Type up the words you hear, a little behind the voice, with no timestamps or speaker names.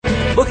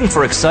Looking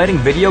for exciting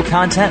video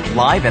content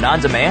live and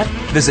on demand?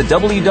 Visit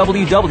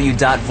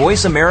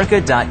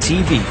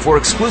www.voiceamerica.tv for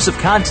exclusive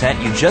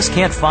content you just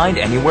can't find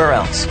anywhere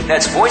else.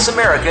 That's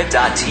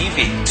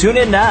voiceamerica.tv. Tune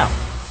in now.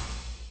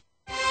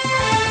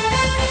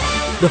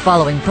 The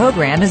following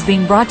program is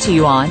being brought to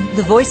you on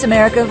the Voice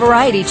America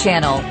Variety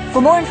Channel.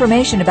 For more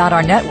information about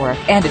our network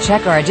and to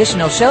check our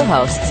additional show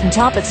hosts and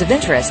topics of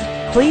interest,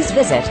 please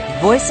visit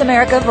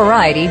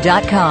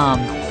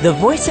voiceamericavariety.com. The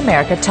Voice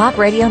America Talk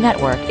Radio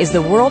Network is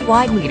the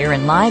worldwide leader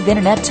in live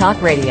Internet talk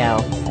radio.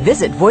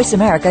 Visit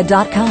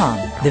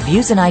voiceamerica.com. The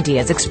views and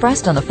ideas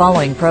expressed on the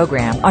following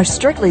program are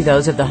strictly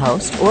those of the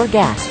host or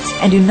guests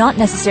and do not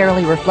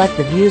necessarily reflect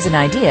the views and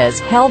ideas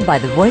held by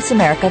the Voice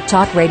America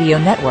Talk Radio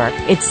Network,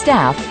 its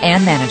staff,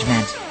 and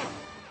management.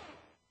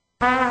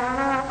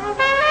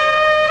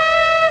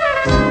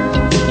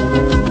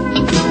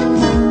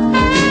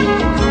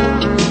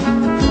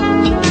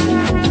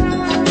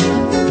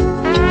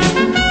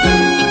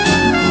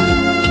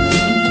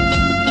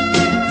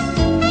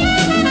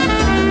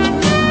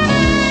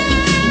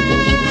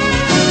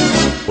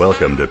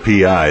 Welcome to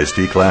PI's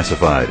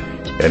Declassified,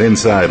 an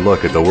inside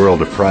look at the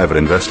world of private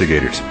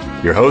investigators.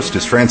 Your host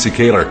is Francie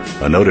Kaler,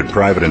 a noted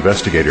private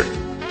investigator.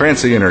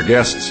 Francie and her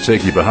guests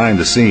take you behind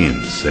the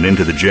scenes and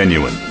into the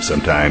genuine,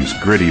 sometimes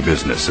gritty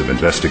business of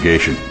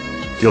investigation.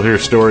 You'll hear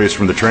stories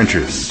from the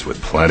trenches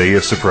with plenty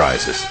of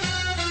surprises.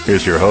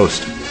 Here's your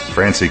host,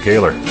 Francie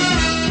Kaler.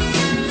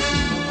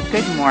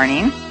 Good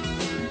morning.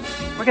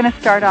 We're going to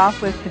start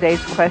off with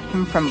today's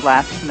question from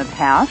Blast from the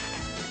Past,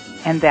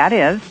 and that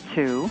is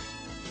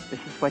this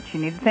is what you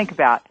need to think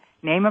about.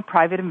 Name a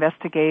private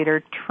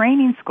investigator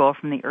training school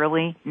from the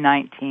early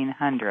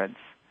 1900s.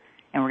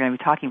 And we're going to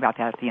be talking about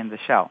that at the end of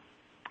the show.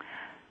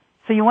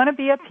 So you want to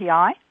be a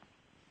PI? Have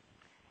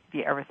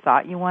you ever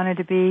thought you wanted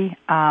to be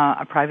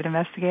a private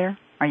investigator?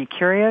 Are you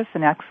curious,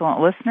 an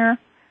excellent listener,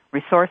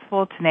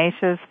 resourceful,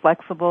 tenacious,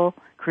 flexible,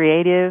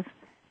 creative?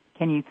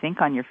 Can you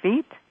think on your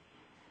feet?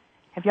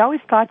 Have you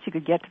always thought you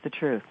could get to the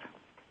truth?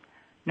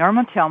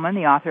 Norma Tillman,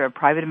 the author of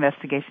Private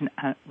Investigation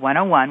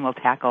 101, will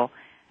tackle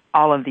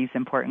all of these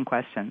important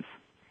questions.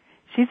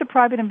 She's a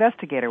private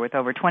investigator with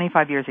over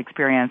 25 years'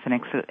 experience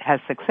and has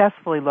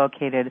successfully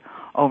located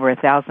over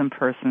 1,000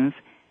 persons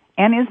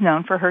and is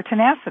known for her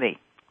tenacity.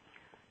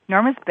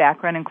 Norma's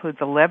background includes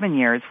 11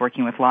 years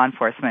working with law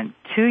enforcement,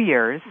 2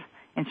 years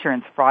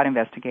insurance fraud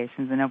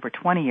investigations, and over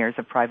 20 years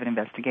of private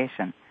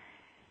investigation.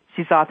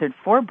 She's authored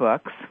 4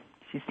 books.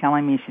 She's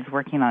telling me she's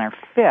working on her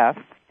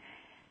 5th.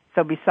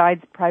 So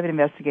besides Private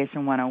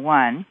Investigation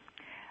 101,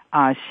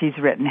 she's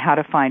written How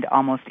to Find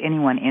Almost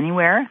Anyone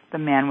Anywhere, The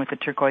Man with the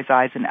Turquoise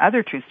Eyes, and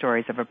Other True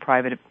Stories of a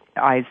Private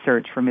Eye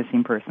Search for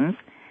Missing Persons,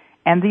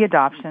 and The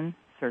Adoption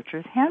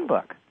Searcher's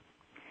Handbook.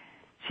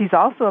 She's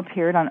also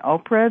appeared on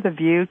Oprah, The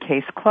View,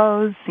 Case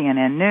Closed,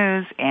 CNN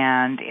News,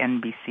 and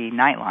NBC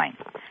Nightline.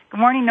 Good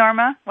morning,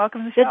 Norma.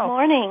 Welcome to the show. Good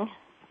morning.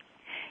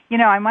 You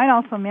know, I might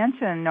also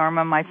mention,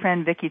 Norma, my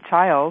friend Vicki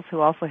Childs,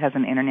 who also has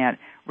an internet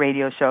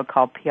radio show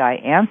called PI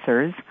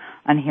Answers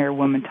on Hear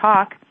Women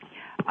Talk,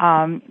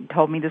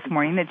 told me this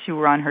morning that you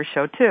were on her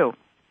show, too.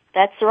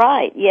 That's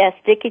right. Yes,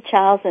 Vicki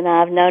Childs and I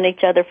have known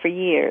each other for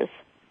years.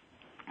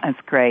 That's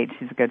great.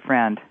 She's a good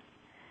friend.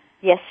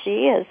 Yes,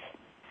 she is.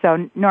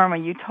 So, Norma,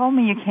 you told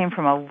me you came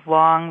from a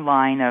long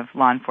line of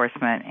law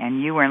enforcement,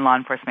 and you were in law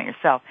enforcement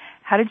yourself.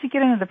 How did you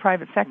get into the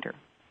private sector?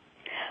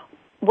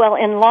 Well,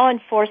 in law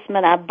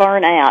enforcement, I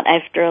burned out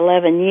after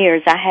 11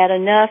 years. I had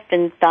enough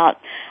and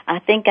thought, I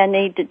think I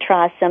need to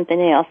try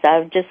something else.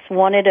 I just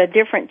wanted a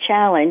different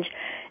challenge.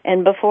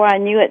 And before I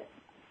knew it,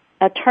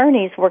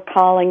 attorneys were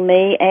calling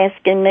me,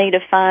 asking me to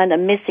find a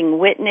missing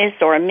witness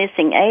or a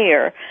missing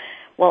heir.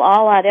 Well,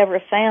 all I'd ever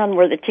found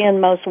were the 10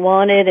 most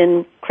wanted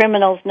and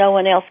criminals no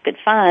one else could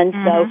find.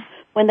 Mm-hmm. So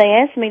when they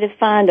asked me to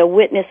find a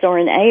witness or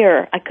an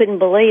heir, I couldn't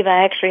believe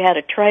I actually had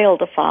a trail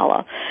to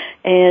follow.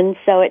 And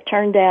so it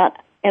turned out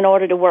in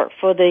order to work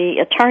for the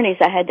attorneys,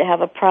 I had to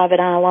have a private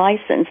eye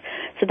license.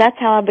 So that's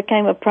how I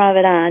became a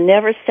private eye. I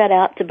never set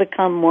out to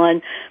become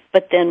one,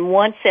 but then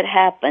once it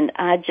happened,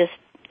 I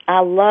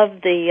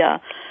loved the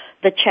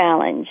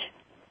challenge.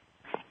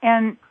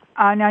 And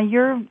now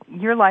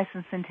you're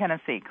licensed in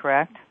Tennessee,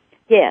 correct?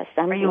 Yes,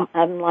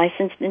 I'm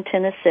licensed in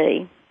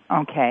Tennessee.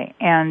 Okay.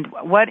 And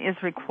what is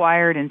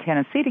required in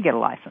Tennessee to get a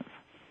license?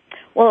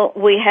 Well,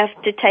 we have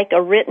to take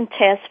a written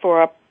test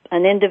for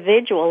an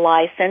individual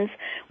license.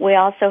 We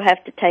also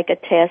have to take a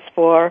test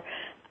for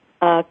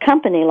a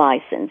company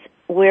license.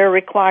 We're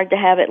required to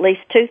have at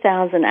least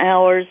 2,000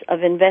 hours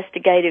of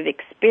investigative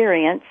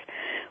experience.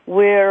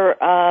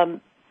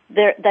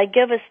 They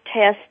give us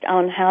tests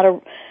on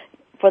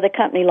for the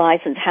company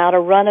license, how to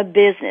run a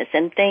business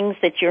and things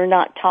that you're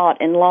not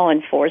taught in law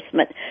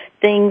enforcement,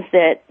 things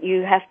that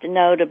you have to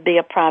know to be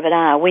a private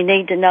eye. We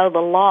need to know the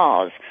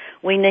laws.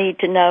 We need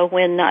to know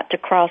when not to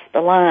cross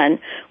the line,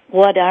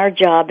 what our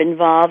job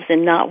involves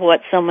and not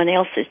what someone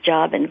else's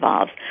job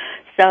involves.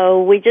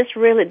 So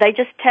they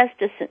just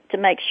test us to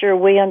make sure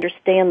we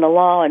understand the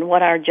law and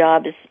what our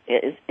job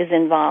is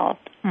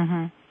involved.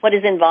 Mm-hmm. What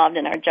is involved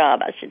in our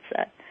job, I should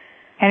say.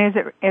 And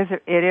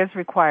it is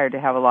required to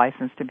have a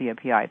license to be a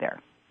PI there?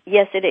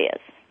 Yes, it is.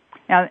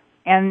 Now,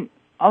 and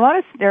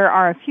there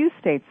are a few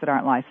states that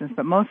aren't licensed,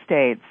 but most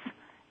states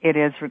it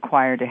is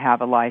required to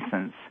have a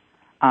license.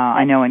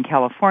 I know in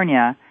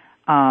California,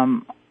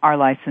 our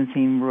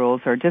licensing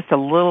rules are just a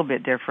little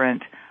bit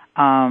different.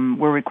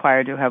 We're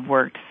required to have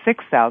worked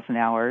 6,000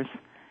 hours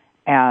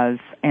as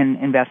an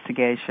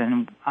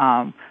investigation.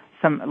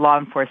 Some law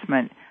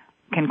enforcement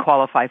can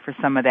qualify for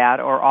some of that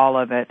or all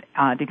of it,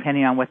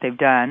 depending on what they've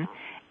done.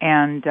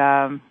 And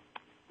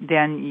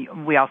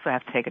then we also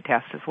have to take a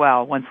test as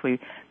well once we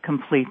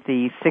complete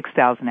the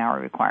 6,000-hour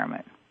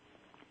requirement.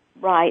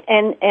 Right,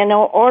 and in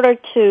order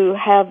to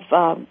have,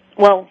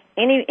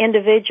 any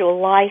individual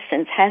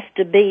license has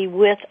to be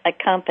with a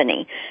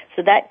company,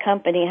 so that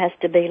company has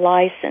to be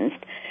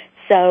licensed.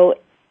 So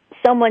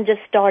someone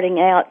just starting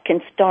out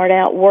can start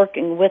out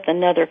working with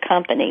another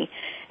company,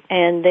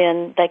 and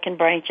then they can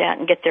branch out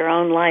and get their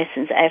own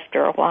license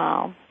after a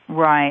while.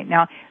 Right.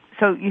 Now,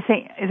 so you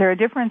say, is there a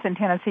difference in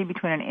Tennessee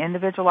between an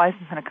individual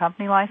license and a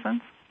company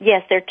license?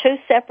 Yes, there are two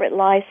separate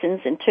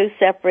licenses and two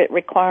separate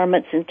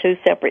requirements and two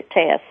separate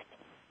tests.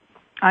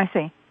 I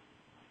see.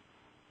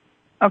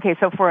 Okay,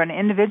 so for an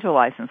individual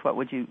license, what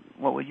would you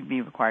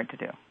be required to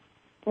do?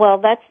 Well,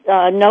 that's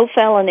no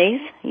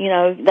felonies. You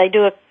know, they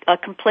do a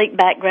complete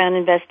background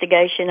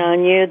investigation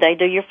on you. They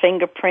do your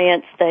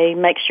fingerprints. They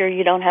make sure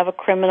you don't have a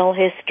criminal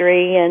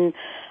history and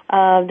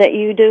that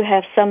you do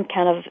have some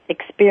kind of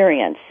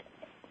experience.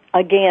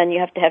 Again,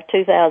 you have to have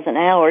 2,000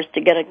 hours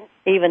to get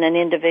even an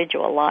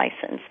individual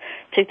license,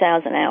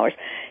 2,000 hours.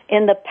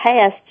 In the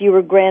past, you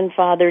were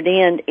grandfathered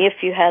in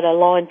if you had a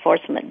law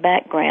enforcement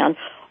background,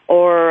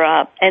 or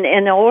and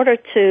in order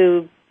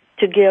to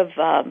give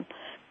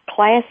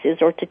classes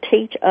or to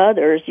teach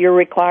others, you're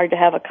required to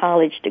have a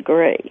college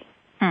degree.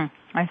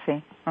 I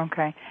see.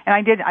 Okay,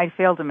 and I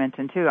failed to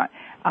mention too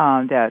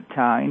that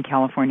in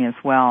California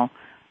as well,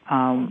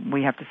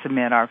 we have to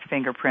submit our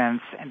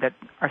fingerprints that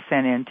are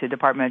sent in to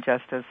Department of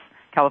Justice,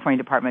 California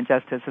Department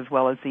of Justice, as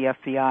well as the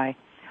FBI,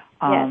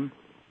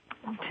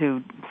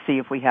 to see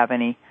if we have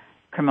any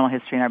criminal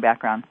history in our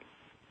background.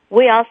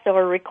 We also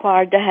are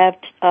required to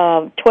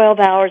have 12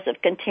 hours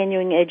of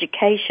continuing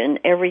education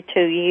every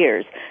 2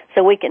 years.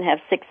 So we can have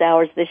 6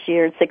 hours this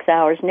year and 6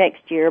 hours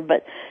next year,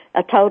 but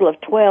a total of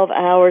 12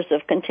 hours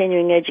of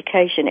continuing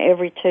education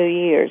every 2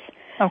 years.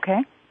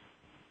 Okay.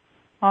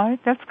 All right,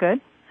 that's good.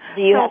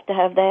 Do you have to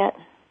have that?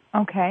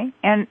 Okay.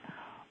 And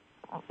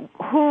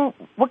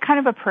what kind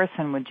of a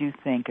person would you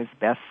think is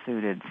best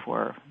suited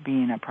for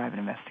being a private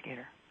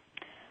investigator?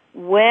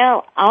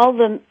 Well, all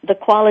the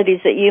qualities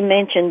that you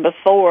mentioned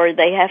before,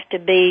 they have to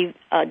be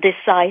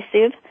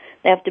decisive,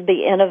 they have to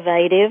be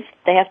innovative,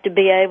 they have to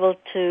be able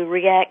to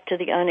react to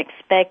the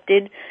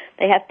unexpected,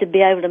 they have to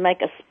be able to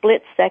make a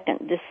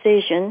split-second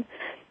decision,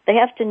 they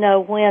have to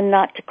know when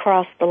not to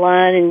cross the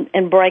line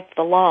and break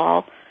the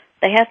law,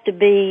 they have to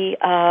be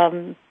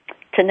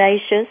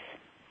tenacious.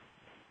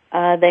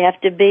 They have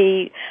to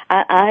be,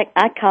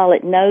 I call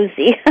it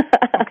nosy.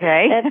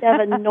 Okay. They have to have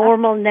a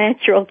normal,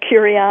 natural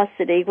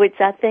curiosity, which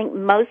I think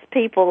most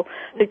people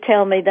who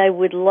tell me they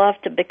would love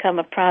to become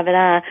a private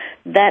eye,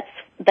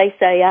 they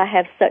say, I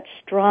have such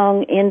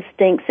strong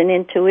instincts and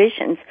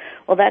intuitions.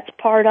 Well, that's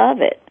part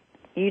of it.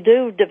 You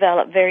do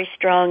develop very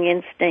strong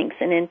instincts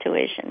and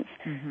intuitions.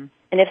 Mm-hmm.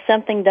 And if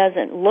something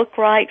doesn't look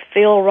right,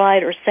 feel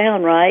right, or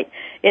sound right,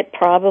 it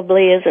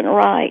probably isn't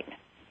right.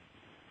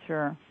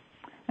 Sure.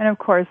 And of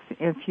course,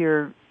 if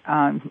you're,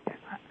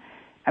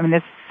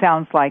 this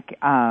sounds like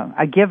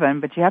a given,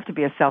 but you have to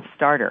be a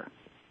self-starter.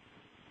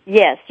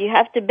 Yes, you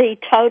have to be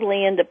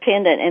totally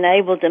independent and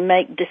able to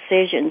make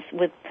decisions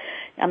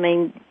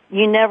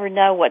you never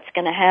know what's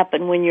going to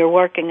happen when you're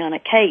working on a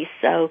case,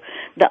 so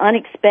the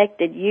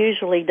unexpected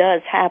usually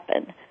does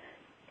happen.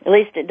 At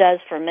least it does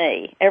for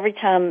me. Every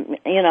time,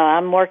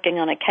 I'm working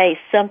on a case,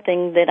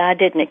 something that I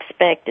didn't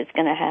expect is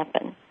going to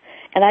happen.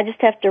 And I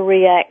just have to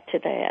react to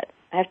that.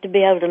 I have to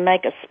be able to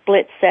make a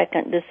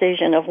split-second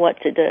decision of what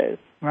to do.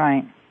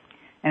 Right.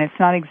 And it's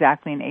not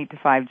exactly an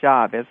 8-to-5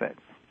 job, is it?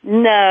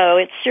 No,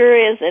 it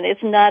sure isn't.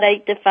 It's not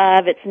 8 to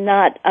 5. It's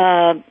not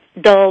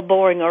dull,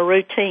 boring, or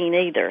routine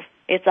either.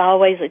 It's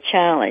always a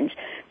challenge,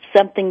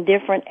 something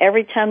different.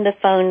 Every time the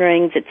phone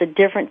rings, it's a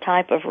different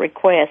type of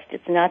request.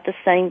 It's not the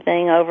same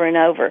thing over and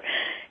over.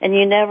 And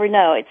you never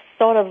know. It's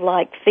sort of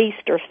like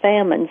feast or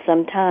famine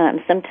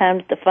sometimes.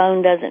 Sometimes the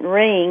phone doesn't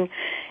ring,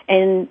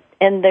 and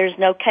there's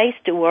no case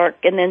to work,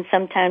 and then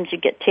sometimes you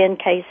get 10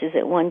 cases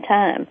at one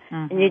time,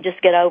 and you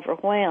just get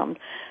overwhelmed.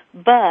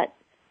 But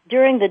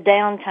during the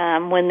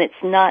downtime,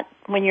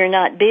 when you're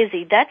not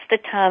busy, that's the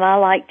time I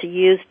like to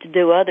use to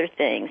do other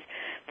things.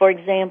 For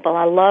example,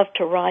 I love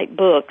to write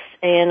books,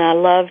 and I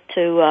love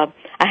to,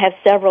 I have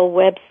several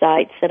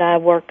websites that I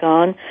work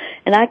on,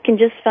 and I can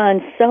just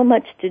find so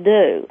much to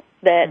do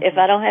that if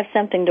I don't have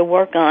something to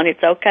work on,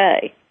 it's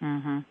okay.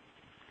 Mm-hmm.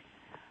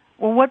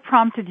 Well, what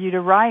prompted you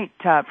to write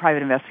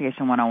Private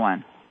Investigation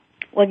 101?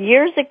 Well,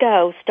 years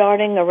ago,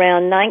 starting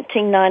around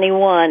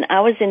 1991,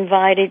 I was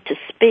invited to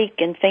speak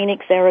in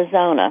Phoenix,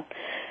 Arizona.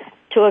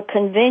 to a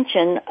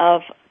convention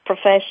of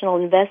professional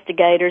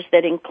investigators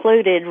that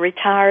included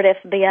retired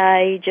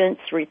FBI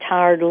agents,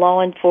 retired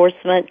law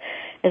enforcement,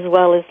 as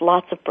well as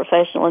lots of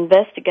professional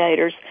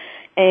investigators.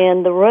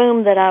 And the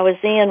room that I was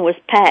in was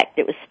packed.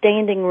 It was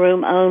standing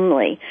room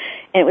only.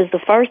 And it was the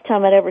first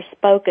time I'd ever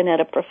spoken at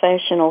a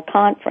professional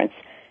conference.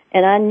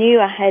 And I knew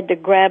I had to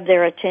grab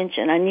their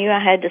attention. I knew I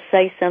had to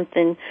say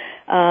something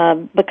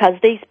because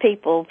these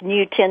people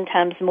knew 10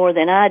 times more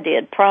than I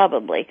did,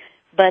 probably.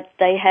 But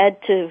they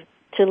had to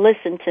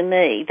listen to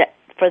me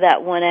for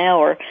that 1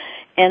 hour.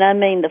 And I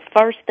mean, the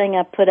first thing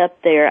I put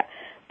up there,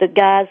 the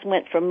guys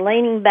went from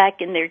leaning back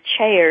in their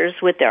chairs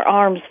with their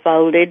arms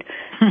folded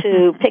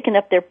to picking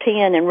up their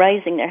pen and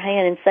raising their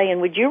hand and saying,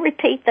 "Would you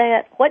repeat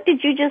that? What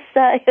did you just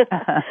say?"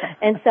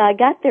 And so I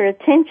got their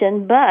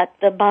attention, but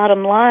the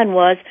bottom line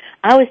was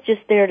I was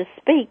just there to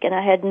speak, and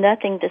I had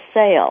nothing to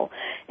sell.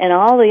 And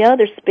all the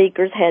other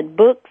speakers had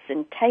books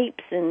and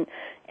tapes, and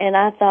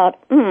I thought,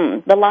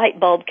 the light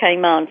bulb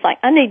came on. It's like,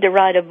 I need to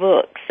write a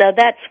book. So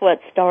that's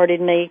what started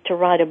me to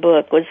write a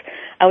book, was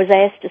I was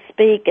asked to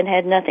speak and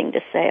had nothing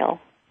to sell.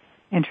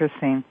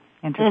 Interesting.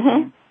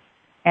 Mm-hmm.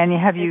 And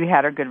have you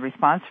had a good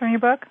response from your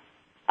book?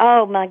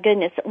 Oh, my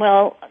goodness.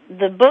 Well,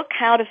 the book,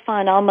 How to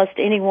Find Almost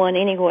Anyone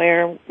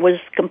Anywhere, was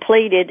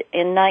completed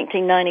in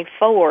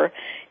 1994.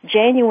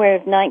 January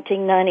of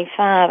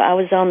 1995, I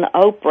was on the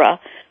Oprah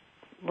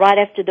right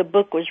after the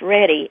book was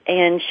ready,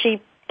 and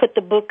she put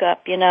the book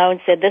up,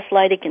 and said, "This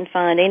lady can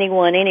find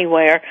anyone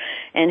anywhere,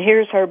 and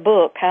here's her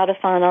book, How to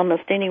Find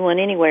Almost Anyone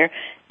Anywhere."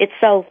 It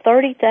sold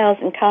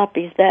 30,000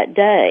 copies that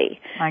day.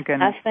 My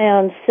goodness.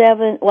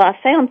 I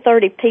found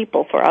 30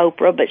 people for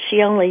Oprah, but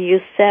she only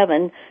used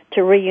 7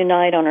 to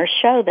reunite on her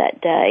show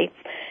that day.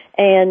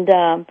 And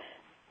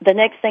the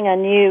next thing I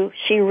knew,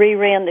 she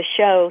reran the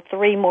show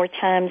 3 more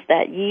times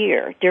that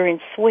year during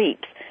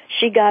sweeps.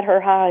 She got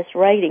her highest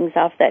ratings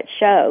off that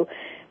show.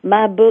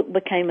 My book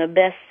became a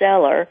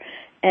bestseller.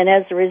 And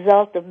as a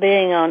result of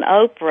being on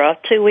Oprah,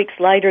 2 weeks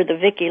later, the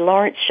Vicki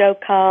Lawrence show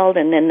called,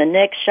 and then the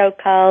next show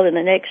called, and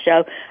the next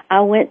show. I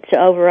went to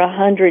over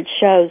 100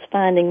 shows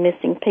finding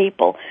missing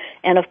people.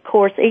 And, of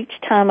course, each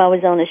time I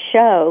was on a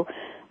show,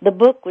 the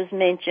book was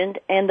mentioned,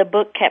 and the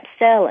book kept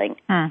selling.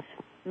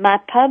 My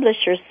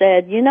publisher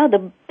said,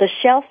 the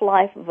shelf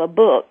life of a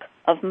book,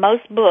 of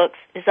most books,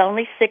 is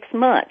only 6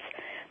 months.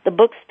 The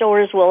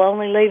bookstores will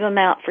only leave them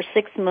out for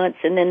 6 months,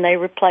 and then they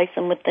replace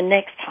them with the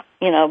next,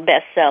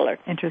 bestseller.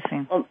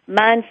 Interesting. Well,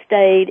 mine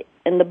stayed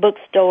in the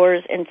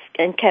bookstores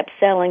and kept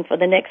selling for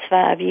the next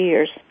 5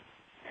 years.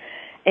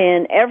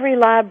 And every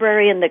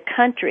library in the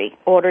country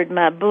ordered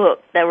my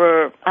book. There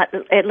were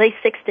at least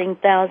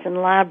 16,000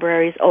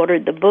 libraries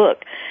ordered the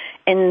book.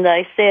 And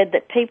they said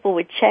that people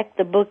would check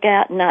the book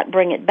out and not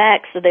bring it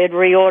back, so they'd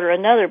reorder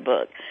another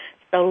book.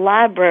 So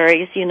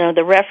libraries,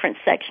 the reference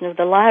section of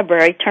the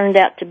library turned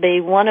out to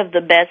be one of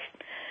the best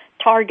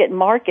target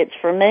markets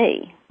for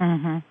me.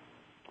 Mm-hmm.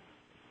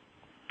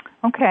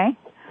 Okay.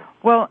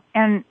 Well,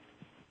 and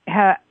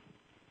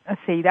let's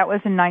see, that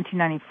was in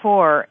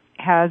 1994.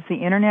 Has the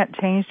Internet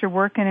changed your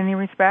work in any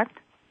respect?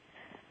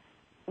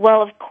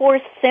 Well, of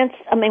course,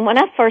 when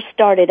I first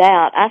started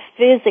out, I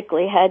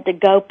physically had to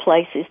go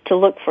places to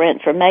look for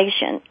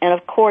information. And,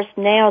 of course,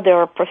 now there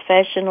are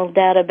professional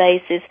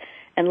databases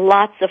and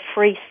lots of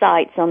free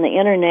sites on the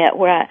Internet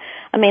where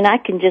I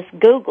can just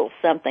Google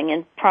something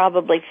and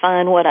probably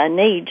find what I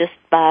need just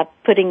by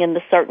putting in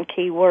the certain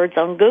keywords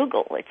on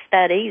Google. It's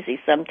that easy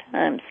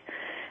sometimes.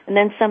 And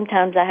then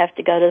sometimes I have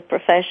to go to the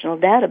professional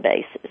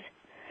databases.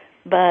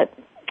 But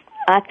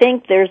I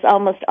think there's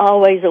almost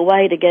always a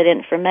way to get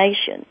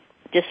information.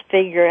 Just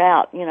figure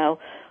out,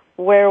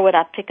 where would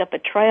I pick up a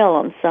trail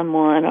on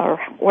someone, or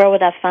where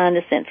would I find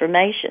this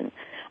information?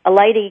 A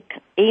lady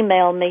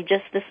emailed me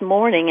just this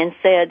morning and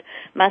said,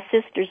 "My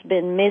sister's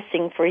been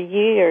missing for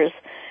years,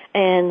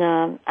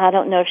 and I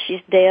don't know if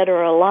she's dead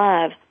or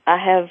alive. I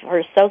have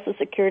her Social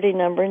Security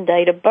number and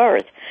date of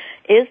birth.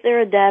 Is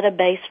there a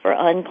database for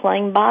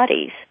unclaimed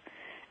bodies?"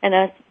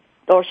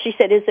 Or she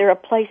said, "Is there a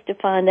place to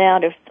find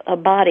out if a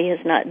body has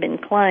not been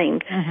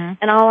claimed?" Mm-hmm.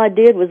 And all I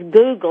did was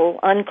Google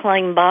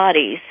unclaimed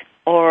bodies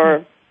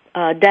or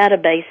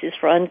databases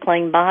for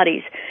unclaimed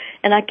bodies,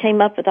 and I came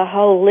up with a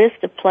whole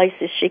list of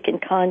places she can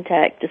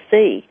contact to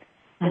see,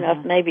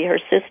 if maybe her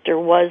sister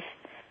was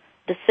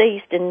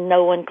deceased and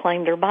no one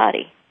claimed her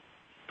body.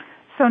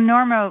 So,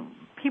 Norma,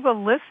 people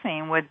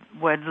listening would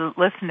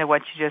listen to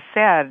what you just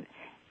said,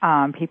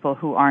 people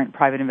who aren't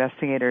private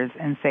investigators,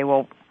 and say,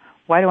 "Well,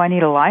 why do I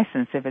need a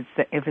license if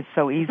it's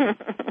so easy?"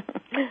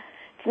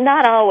 It's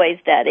not always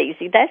that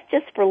easy. That's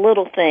just for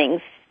little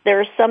things. There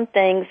are some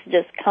things,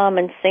 just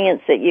common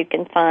sense, that you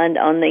can find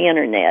on the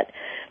Internet.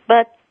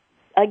 But,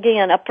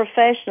 again, a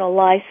professional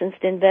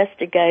licensed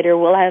investigator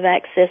will have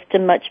access to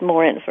much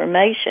more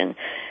information,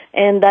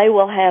 and they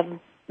will have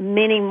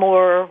many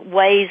more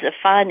ways of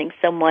finding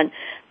someone.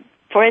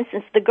 For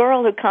instance, the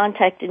girl who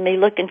contacted me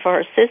looking for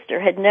her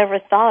sister had never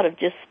thought of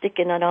just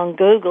sticking it on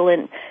Google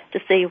and to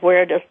see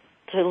where to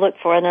look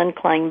for an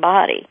unclaimed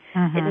body.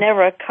 Mm-hmm. It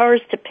never occurs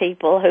to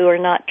people who are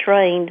not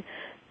trained,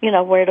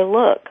 where to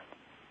look.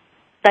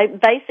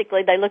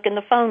 They look in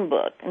the phone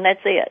book, and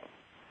that's it.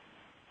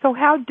 So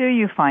how do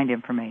you find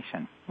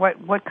information?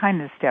 What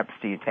kind of steps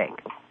do you take?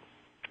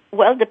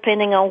 Well,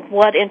 depending on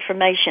what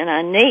information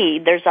I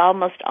need, there's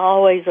almost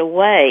always a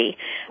way.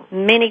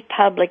 Many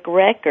public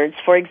records,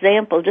 for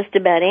example, just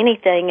about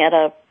anything at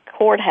a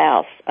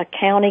courthouse, a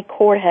county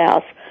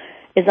courthouse,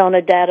 is on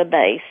a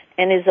database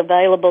and is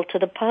available to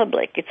the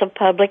public. It's a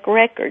public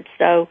record.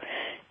 So,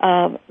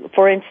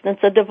 for instance,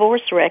 a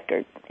divorce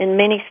record. In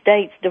many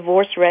states,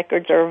 divorce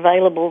records are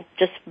available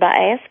just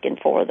by asking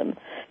for them.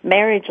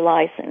 Marriage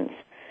license.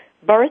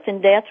 Birth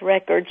and death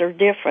records are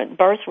different.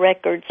 Birth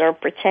records are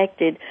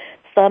protected.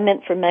 Some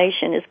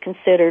information is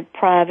considered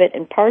private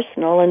and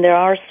personal, and there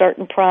are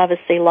certain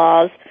privacy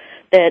laws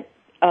that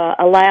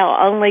allow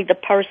only the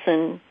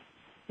person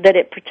that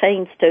it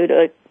pertains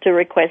to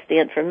request the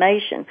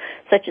information,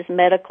 such as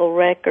medical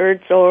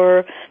records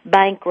or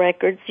bank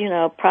records. You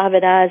know,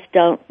 private eyes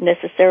don't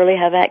necessarily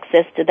have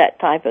access to that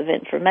type of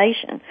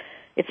information.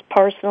 It's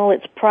personal,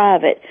 it's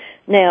private.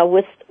 Now,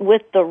 with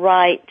the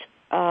right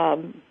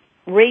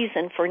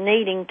reason for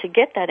needing to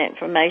get that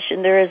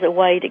information, there is a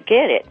way to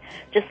get it,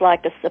 just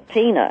like a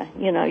subpoena.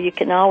 You know, you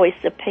can always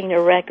subpoena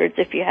records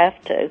if you have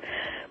to.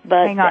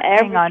 But hang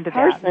on to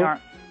that,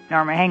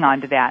 Norma, hang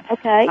on to that.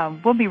 Okay.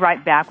 We'll be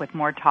right back with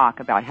more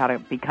talk about how to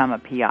become a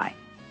PI.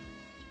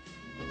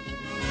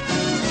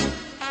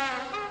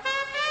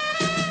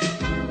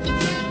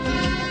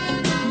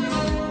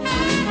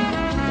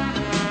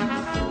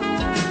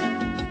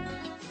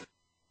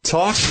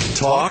 Talk,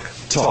 talk,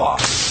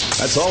 talk.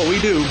 That's all we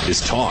do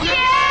is talk.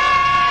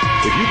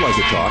 If you'd like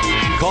to talk,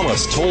 call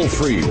us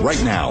toll-free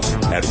right now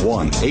at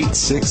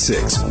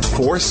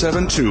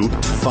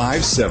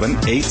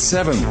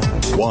 1-866-472-5787.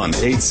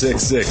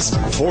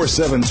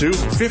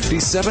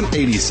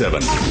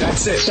 1-866-472-5787.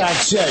 That's it.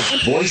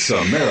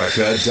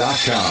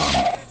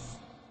 VoiceAmerica.com.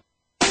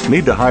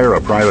 Need to hire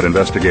a private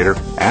investigator?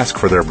 Ask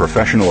for their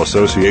professional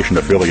association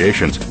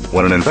affiliations.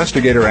 When an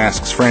investigator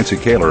asks Francie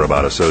Kaler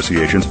about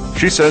associations,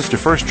 she says to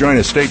first join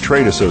a state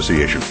trade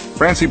association.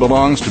 Francie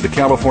belongs to the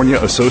California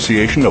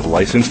Association of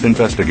Licensed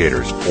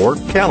Investigators, or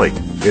CALI.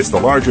 It's the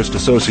largest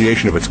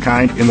association of its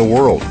kind in the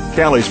world.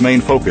 CALI's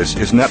main focus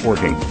is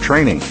networking,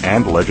 training,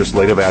 and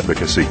legislative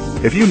advocacy.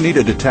 If you need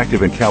a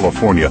detective in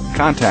California,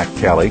 contact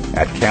CALI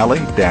at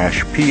cali-pi.org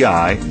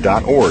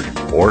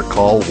or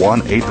call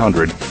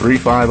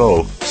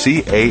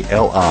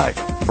 1-800-350-CALI.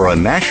 For a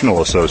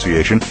national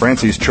association,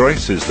 Francie's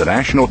choice is the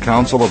National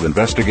Council of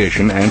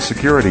Investigation and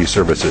Security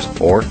Services,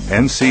 or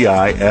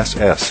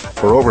NCISS.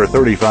 For over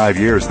 35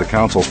 years, the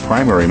Council's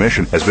primary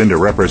mission has been to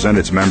represent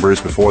its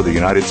members before the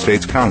United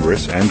States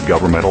Congress and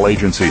governmental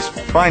agencies.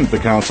 Find the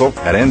Council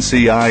at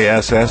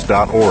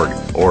nciss.org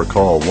or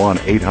call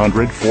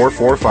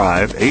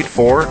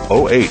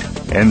 1-800-445-8408.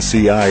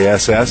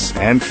 NCISS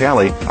and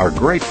CALI are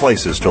great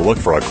places to look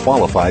for a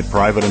qualified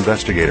private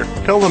investigator.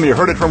 Tell them you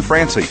heard it from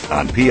Francie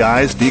on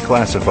PIs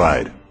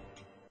Declassified.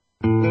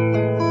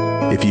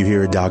 If you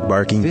hear a dog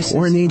barking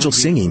or an angel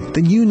singing,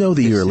 then you know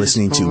that you are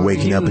listening to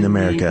Waking Up in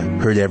America.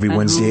 Heard every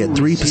Wednesday at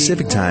 3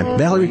 Pacific Time,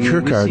 Valerie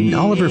Kirkard and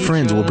all of her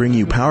friends will bring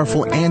you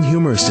powerful and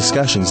humorous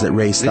discussions that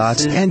raise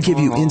thoughts and give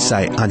you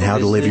insight on how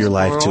to live your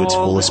life to its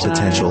fullest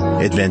potential.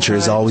 Adventure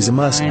is always a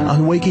must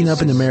on Waking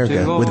Up in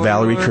America with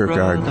Valerie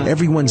Kirkard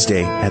every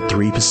Wednesday at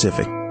 3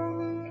 Pacific.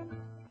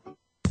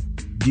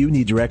 Do you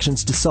need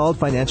directions to solid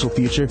financial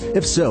future?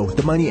 If so,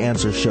 the Money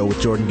Answer Show with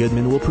Jordan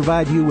Goodman will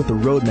provide you with a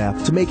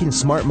roadmap to making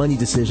smart money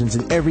decisions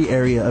in every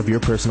area of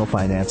your personal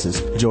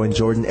finances. Join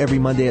Jordan every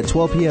Monday at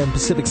 12 p.m.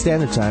 Pacific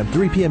Standard Time,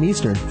 3 p.m.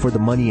 Eastern for the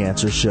Money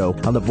Answer Show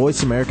on the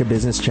Voice America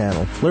Business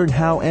Channel. Learn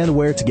how and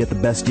where to get the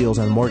best deals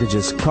on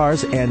mortgages,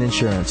 cars, and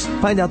insurance.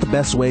 Find out the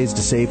best ways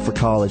to save for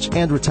college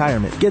and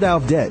retirement. Get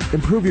out of debt,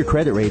 improve your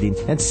credit rating,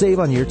 and save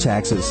on your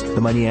taxes. The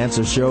Money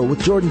Answer Show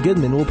with Jordan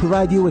Goodman will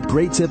provide you with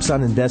great tips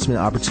on investment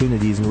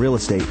opportunities in real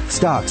estate,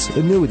 stocks,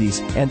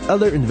 annuities, and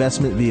other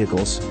investment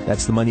vehicles.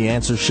 That's the Money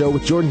Answer Show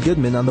with Jordan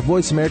Goodman on the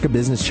Voice America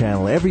Business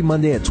Channel every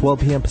Monday at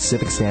 12 p.m.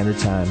 Pacific Standard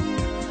Time.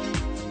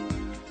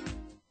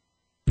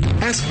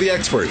 Ask the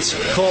experts.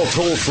 Call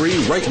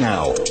toll-free right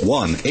now,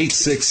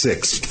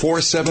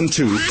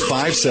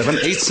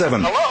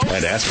 1-866-472-5787.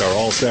 And ask our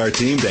All-Star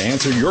team to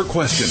answer your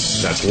question.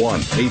 That's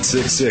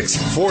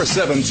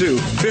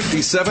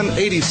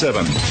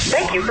 1-866-472-5787.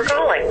 Thank you for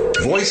calling.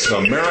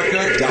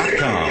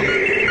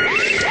 VoiceAmerica.com.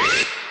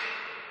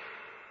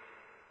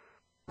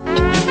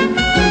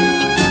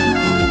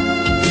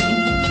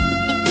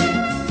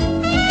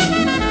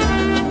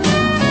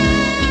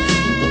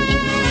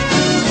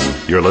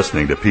 You're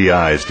listening to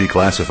PIs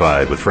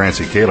Declassified with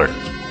Francie Kaler.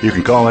 You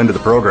can call into the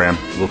program.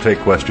 We'll take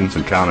questions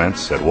and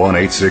comments at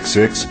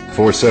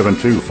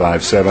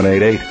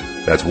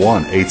 1-866-472-5788. That's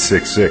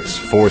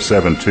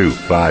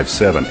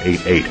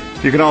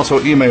 1-866-472-5788. You can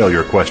also email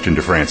your question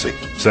to Francie.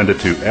 Send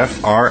it to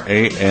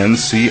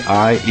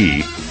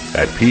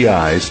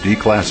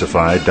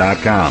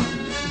FRANCIE@PIsDeclassified.com.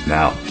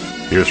 Now,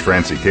 here's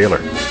Francie Kaler.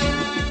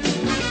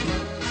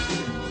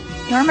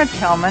 Norma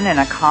Tillman, an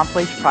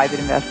accomplished private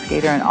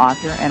investigator and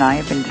author, and I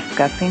have been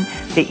discussing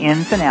the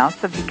ins and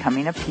outs of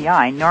becoming a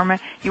PI. Norma,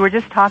 you were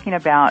just talking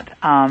about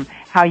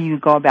how you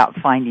go about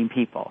finding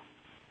people.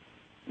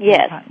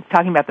 Yes.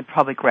 Talking about the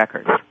public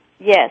records.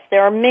 Yes,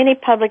 there are many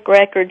public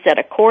records at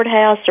a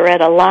courthouse or at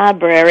a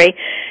library.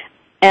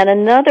 And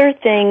another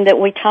thing that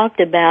we talked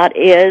about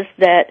is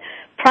that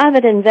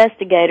private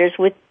investigators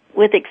with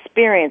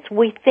experience,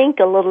 we think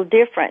a little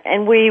different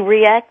and we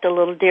react a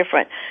little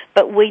different,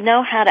 but we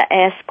know how to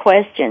ask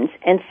questions,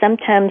 and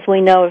sometimes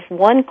we know if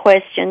one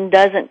question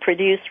doesn't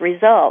produce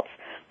results.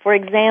 For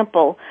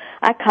example,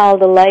 I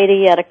called a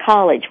lady at a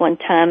college one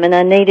time and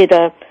I needed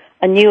a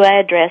new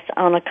address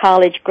on a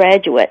college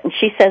graduate, and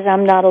she says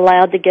I'm not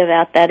allowed to give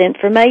out that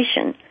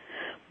information.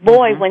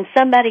 Boy, when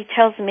somebody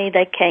tells me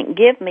they can't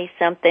give me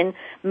something,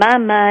 my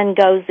mind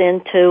goes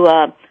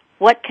into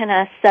what can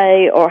I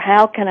say or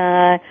how can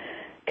I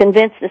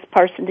convince this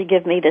person to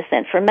give me this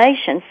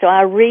information. So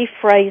I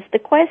rephrased the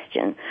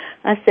question.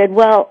 I said,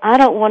 well, I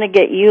don't want to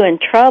get you in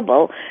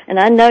trouble, and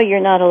I know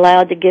you're not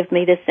allowed to give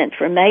me this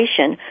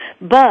information,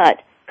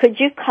 but could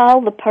you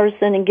call the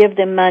person and give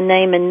them my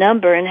name and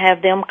number and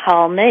have them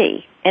call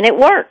me? And it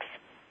works.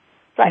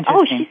 It's like,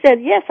 oh, she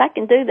said, yes, I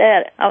can do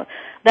that.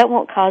 That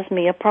won't cause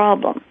me a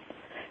problem.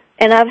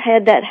 And I've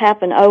had that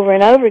happen over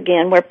and over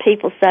again where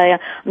people say,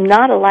 I'm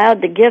not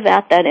allowed to give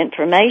out that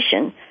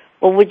information.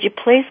 Well, would you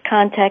please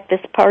contact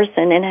this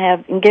person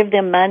and give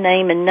them my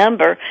name and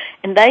number,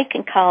 and they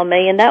can call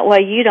me, and that way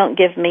you don't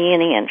give me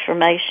any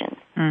information.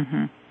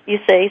 Mm-hmm. You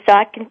see, so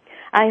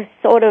I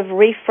sort of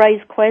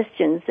rephrase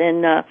questions.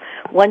 And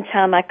one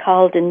time I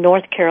called in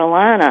North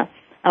Carolina.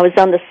 I was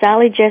on the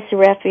Sally Jesse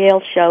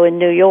Raphael show in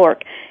New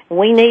York, and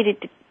we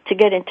needed to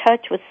get in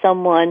touch with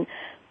someone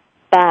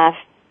by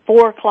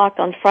 4 o'clock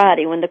on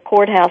Friday when the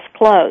courthouse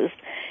closed,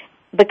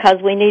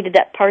 because we needed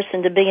that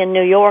person to be in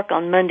New York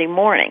on Monday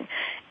morning.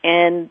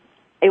 And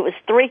it was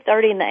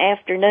 3:30 in the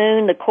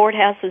afternoon. The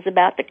courthouse was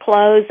about to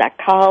close. I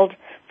called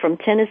from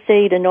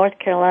Tennessee to North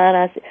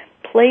Carolina. I said,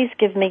 please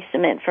give me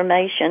some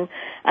information.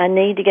 I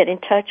need to get in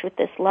touch with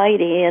this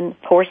lady. And,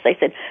 of course, they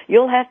said,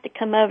 you'll have to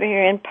come over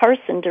here in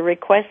person to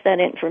request that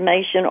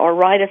information or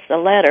write us a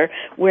letter.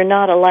 We're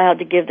not allowed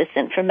to give this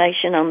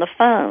information on the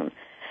phone.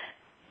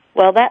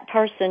 Well, that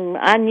person,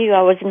 I knew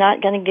I was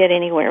not going to get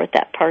anywhere with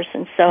that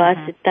person. So I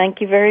said,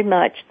 thank you very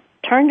much.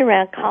 Turned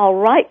around, called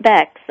right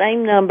back,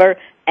 same number,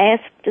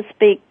 asked to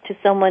speak to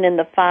someone in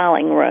the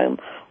filing room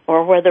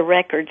or where the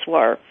records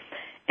were.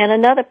 And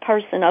another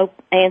person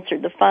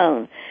answered the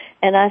phone.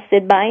 And I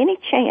said, by any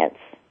chance,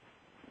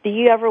 do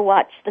you ever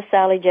watch the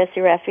Sally Jesse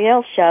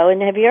Raphael show?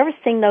 And have you ever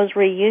seen those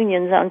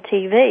reunions on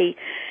TV?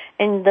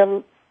 And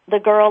the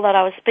girl that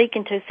I was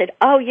speaking to said,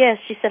 oh, yes.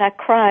 She said, I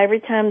cry every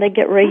time they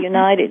get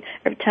reunited,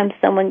 every time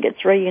someone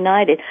gets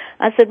reunited.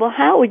 I said, well,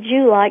 how would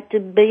you like to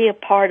be a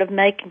part of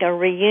making a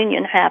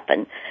reunion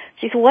happen?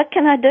 She said, what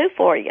can I do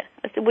for you?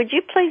 I said, would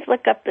you please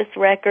look up this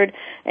record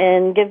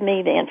and give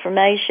me the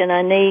information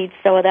I need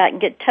so that I can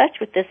get in touch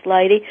with this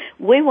lady?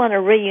 We want to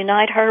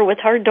reunite her with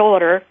her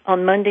daughter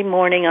on Monday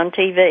morning on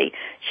TV.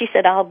 She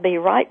said, I'll be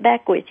right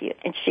back with you.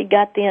 And she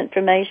got the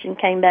information,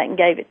 came back and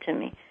gave it to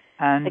me.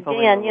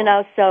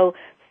 Again, so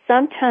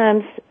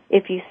sometimes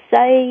if you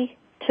say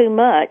too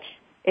much,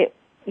 if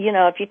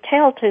you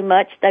tell too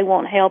much, they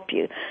won't help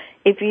you.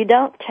 If you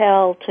don't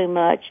tell too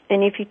much,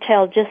 and if you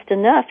tell just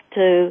enough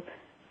to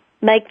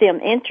make them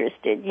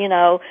interested,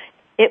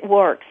 it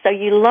works. So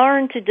you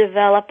learn to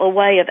develop a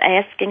way of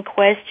asking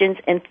questions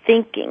and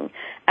thinking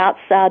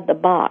outside the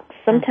box.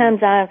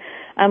 Sometimes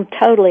I'm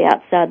totally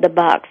outside the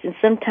box, and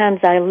sometimes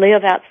I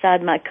live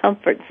outside my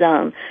comfort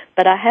zone,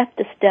 but I have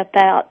to step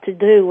out to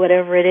do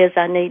whatever it is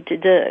I need to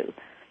do.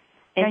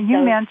 And you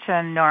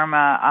mentioned,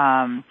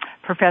 Norma,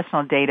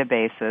 professional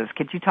databases.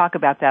 Could you talk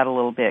about that a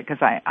little bit?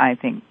 Because I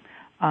think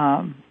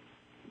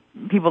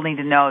people need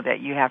to know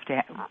that you have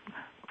to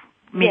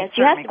Yes,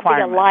 you have to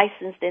be a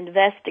licensed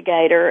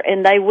investigator,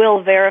 and they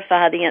will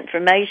verify the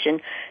information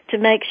to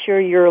make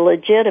sure you're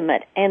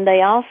legitimate. And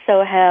they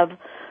also have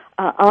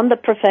on the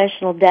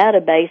professional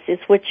databases,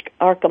 which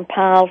are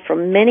compiled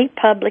from many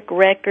public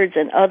records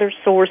and other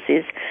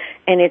sources,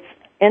 and it's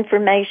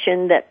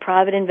information that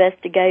private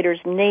investigators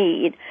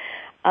need.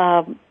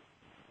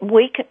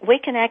 We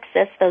can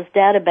access those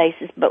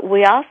databases, but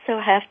we also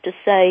have to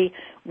say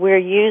we're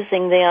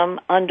using them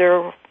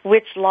under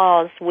which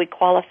laws we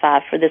qualify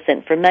for this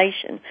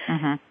information.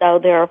 So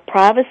there are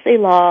privacy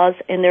laws,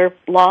 and there are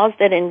laws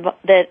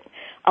that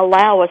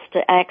allow us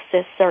to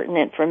access certain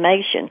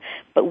information,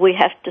 but we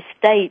have to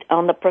state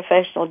on the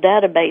professional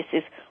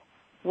databases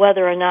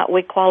whether or not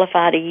we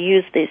qualify to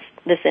use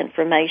this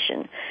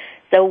information.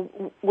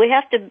 So we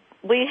have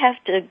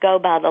to go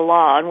by the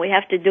law, and we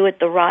have to do it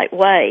the right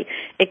way.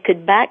 It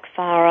could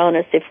backfire on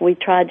us if we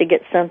tried to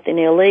get something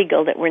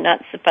illegal that we're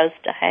not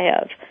supposed to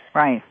have.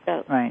 Right.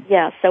 So, right.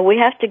 Yeah. So we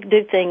have to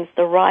do things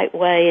the right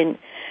way, and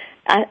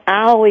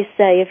I always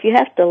say if you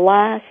have to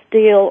lie,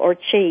 steal, or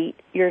cheat,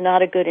 you're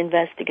not a good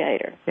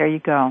investigator. There you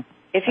go.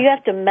 If you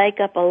have to make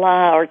up a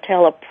lie or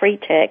tell a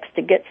pretext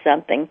to get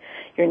something,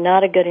 you're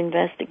not a good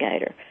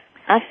investigator.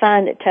 I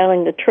find that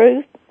telling the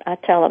truth, I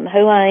tell them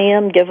who I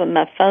am, give them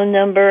my phone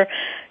number,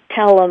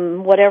 tell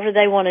them whatever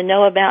they want to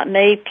know about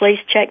me. Please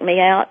check me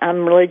out.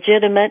 I'm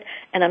legitimate,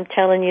 and I'm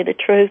telling you the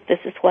truth. This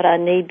is what I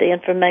need the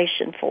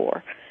information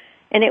for.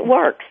 And it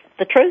works.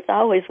 The truth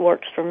always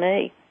works for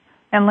me.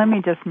 And let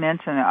me just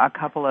mention a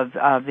couple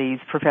of these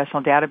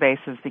professional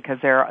databases because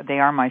they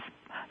are my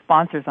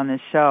sponsors on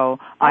this show,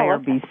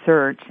 IRB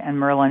Search and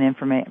Merlin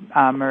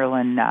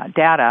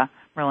Data.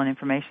 Merlin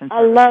Information Service.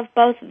 I love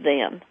both of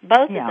them.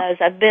 Both of those.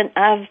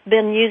 I've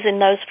been using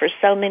those for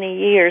so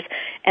many years,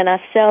 and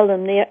I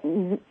seldom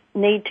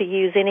need to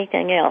use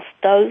anything else.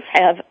 Those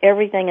have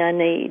everything I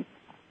need.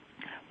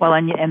 Well,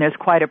 and there's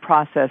quite a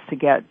process to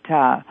get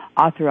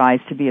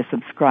authorized to be a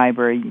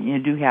subscriber. You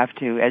do have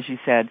to, as you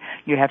said,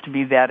 you have to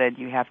be vetted.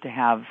 You have to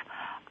have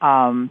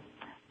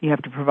you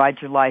have to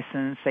provide your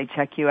license. They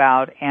check you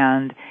out,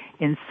 and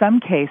in some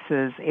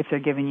cases, if they're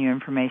giving you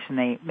information,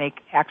 they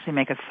actually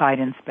make a site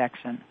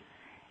inspection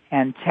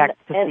and check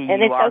to see and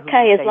you it's are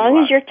okay who as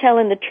long as you're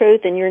telling the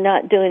truth and you're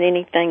not doing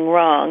anything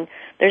wrong.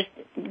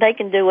 They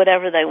can do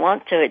whatever they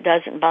want to. It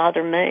doesn't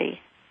bother me.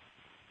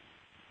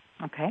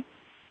 Okay.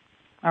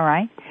 All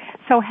right.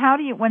 So how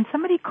do you, when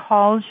somebody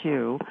calls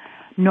you,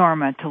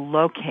 Norma, to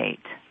locate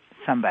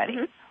somebody,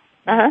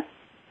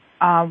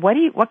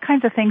 what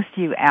kinds of things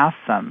do you ask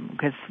them?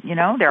 Because,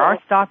 there are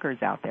stalkers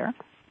out there.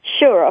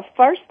 Sure.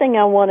 First thing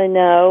I want to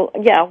know,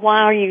 why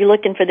are you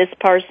looking for this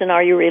person?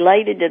 Are you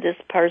related to this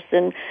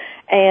person?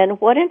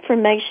 And what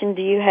information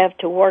do you have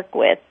to work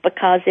with?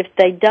 Because if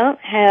they don't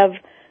have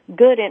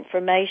good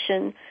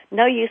information,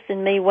 no use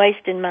in me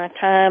wasting my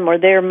time or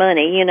their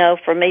money,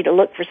 for me to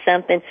look for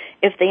something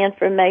if the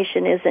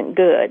information isn't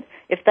good.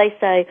 If they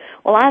say,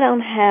 well, I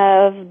don't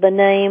have the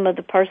name of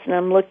the person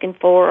I'm looking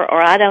for,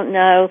 or I don't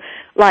know,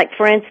 like,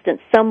 for instance,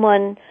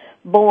 someone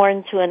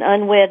born to an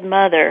unwed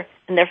mother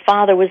and their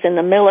father was in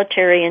the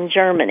military in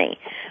Germany.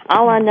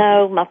 All I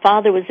know, my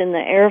father was in the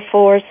Air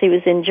Force. He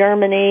was in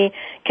Germany.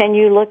 Can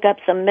you look up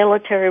some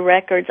military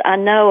records? I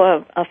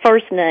know a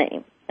first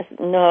name. I said,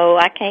 no,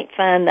 I can't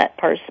find that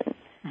person.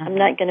 I'm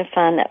not going to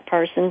find that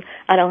person.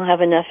 I don't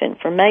have enough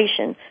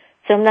information.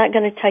 So I'm not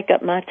going to take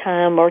up my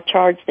time or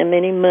charge them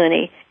any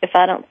money if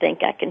I don't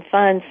think I can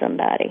find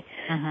somebody.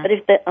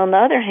 But on the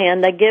other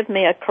hand, they give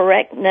me a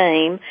correct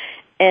name,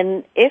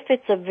 and if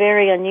it's a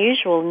very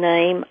unusual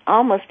name,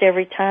 almost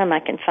every time I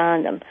can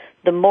find them.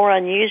 The more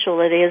unusual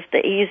it is,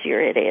 the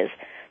easier it is.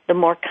 The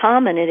more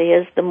common it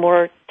is, the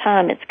more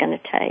time it's going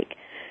to take.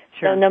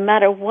 Sure. So no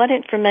matter what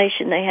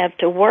information they have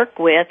to work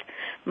with,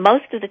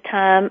 most of the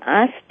time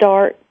I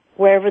start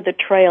wherever the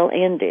trail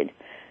ended.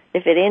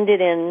 If it ended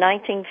in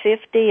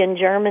 1950 in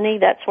Germany,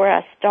 that's where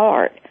I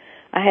start.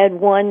 I had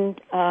one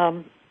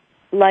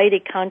lady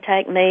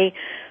contact me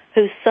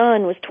whose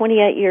son was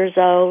 28 years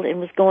old and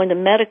was going to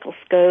medical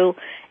school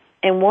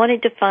and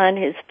wanted to find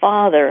his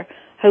father,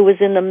 who was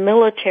in the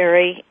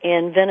military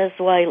in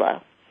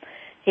Venezuela.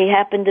 He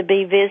happened to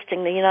be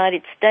visiting the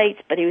United States,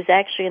 but he was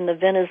actually in the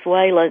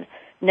Venezuela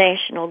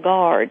National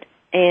Guard.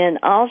 And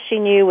all she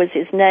knew was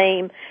his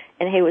name,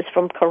 and he was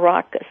from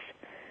Caracas.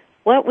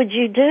 What would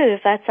you do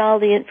if that's all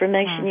the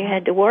information you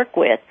had to work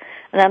with?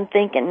 And I'm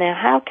thinking, now,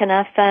 how can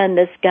I find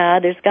this guy?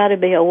 There's got to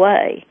be a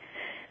way.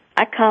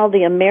 I called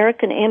the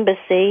American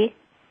Embassy.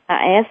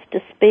 I asked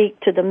to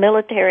speak to the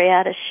military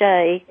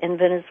attaché in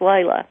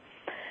Venezuela.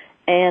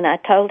 And I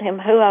told him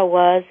who I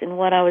was and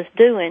what I was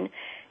doing.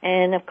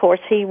 And, of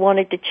course, he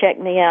wanted to check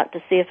me out to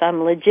see if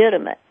I'm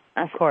legitimate.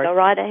 I said, go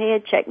right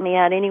ahead, check me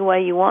out any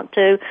way you want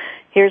to.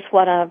 Here's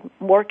what I'm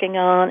working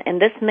on.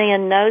 And this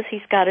man knows he's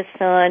got a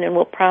son and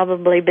will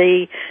probably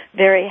be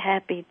very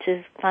happy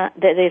to find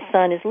that his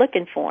son is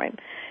looking for him.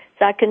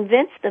 So I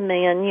convinced the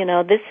man,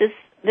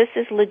 this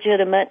is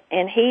legitimate.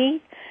 And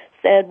he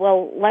said,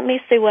 well, let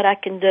me see what I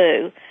can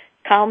do.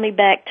 Called me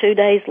back 2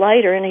 days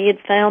later, and he had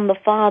found the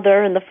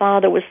father, and the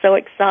father was so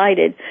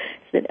excited.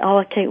 He said, oh,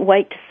 I can't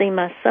wait to see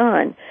my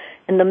son.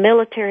 And the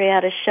military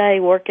attaché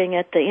working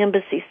at the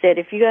embassy said,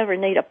 if you ever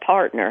need a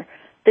partner,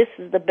 this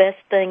is the best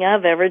thing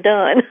I've ever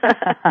done.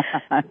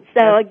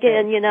 So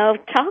again, you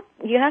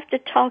have to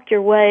talk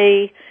your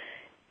way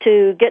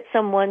to get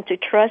someone to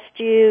trust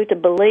you, to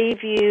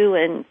believe you,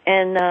 and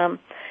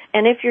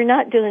if you're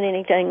not doing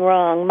anything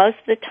wrong, most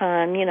of the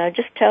time,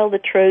 just tell the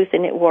truth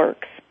and it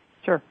works.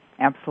 Sure,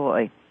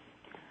 absolutely.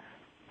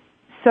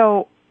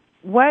 So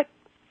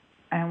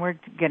and we're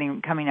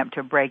coming up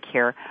to a break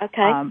here.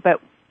 Okay. But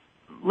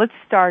let's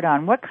start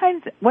on what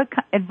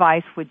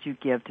advice would you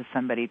give to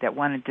somebody that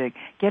wanted to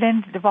get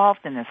involved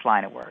in this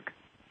line of work?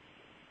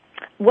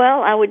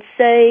 Well, I would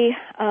say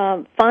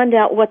find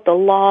out what the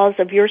laws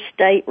of your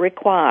state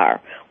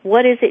require.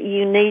 What is it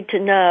you need to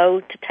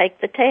know to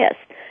take the test?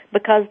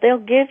 Because they'll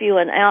give you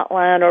an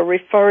outline or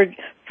refer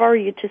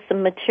you to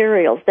some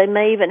materials. They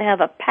may even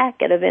have a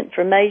packet of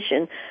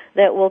information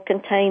that will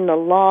contain the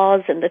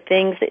laws and the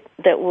things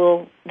that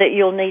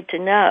you'll need to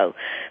know.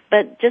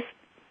 But just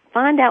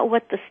find out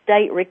what the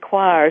state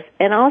requires,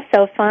 and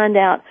also find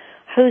out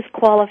who's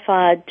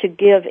qualified to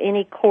give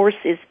any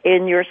courses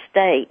in your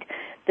state.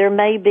 there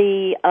may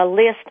be a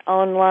list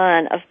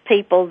online of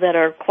people that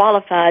are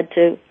qualified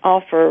to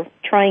offer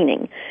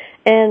training.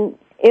 And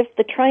if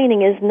the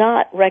training is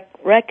not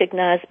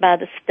recognized by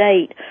the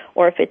state,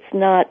 or if it's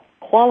not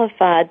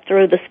qualified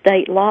through the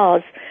state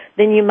laws,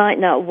 then you might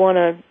not want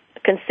to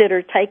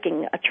consider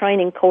taking a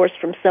training course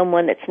from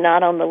someone that's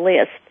not on the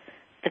list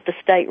that the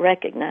state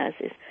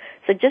recognizes.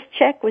 So just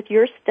check with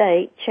your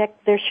state.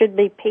 There should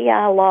be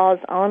PI laws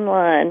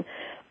online,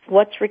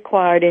 what's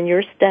required in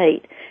your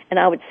state. And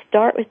I would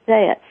start with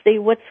that, see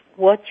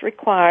what's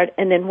required,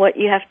 and then what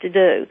you have to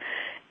do.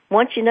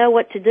 Once you know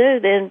what to do,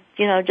 then,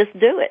 just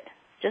do it.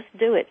 Just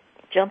do it.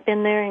 Jump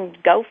in there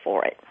and go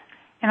for it.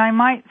 And I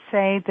might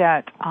say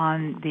that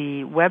on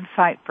the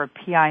website for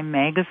PI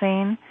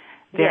Magazine,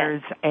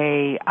 there's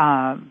a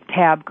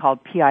tab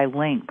called PI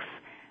Links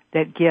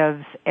that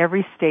gives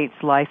every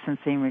state's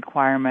licensing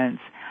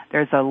requirements.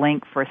 There's a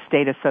link for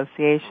state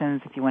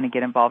associations if you want to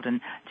get involved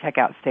and check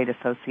out state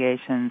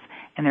associations.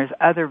 And there's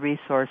other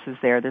resources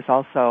there. There's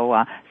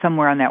also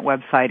somewhere on that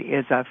website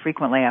is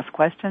frequently asked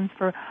questions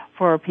for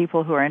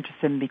people who are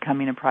interested in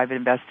becoming a private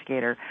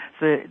investigator.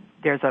 So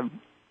there's a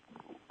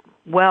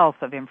wealth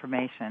of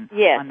information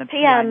on the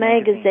PI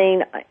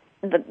Magazine.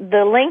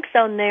 The links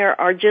on there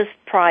are just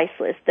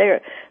priceless.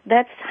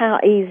 That's how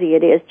easy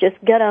it is. Just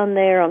get on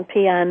there on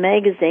PI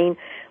Magazine,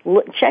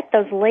 check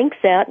those links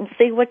out and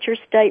see what your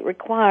state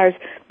requires,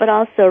 but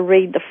also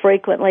read the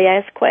frequently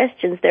asked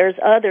questions. There's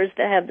others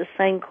that have the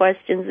same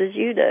questions as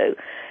you do.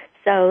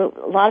 So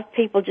a lot of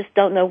people just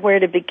don't know where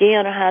to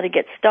begin or how to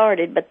get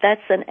started, but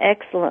that's an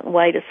excellent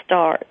way to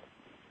start.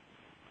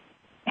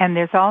 And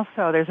there's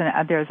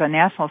a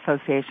national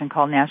association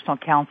called National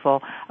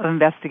Council of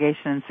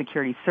Investigation and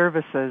Security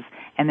Services,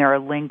 and there are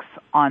links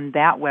on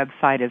that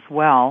website as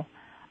well,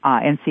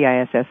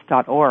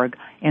 NCISS.org,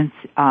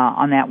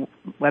 on that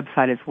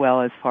website as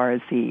well as far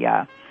as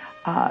the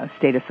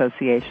state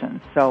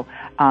associations. So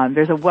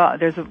there's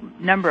a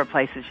number of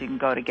places you can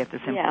go to get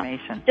this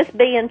information. Just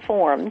be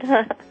informed.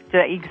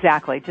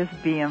 Exactly,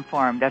 just be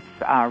informed. That's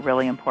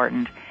really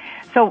important.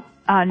 So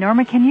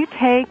Norma, can you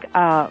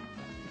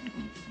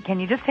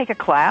just take a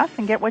class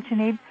and get what you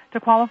need to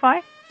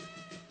qualify?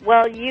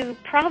 Well, you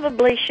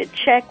probably should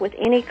check with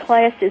any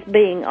classes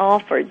being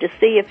offered to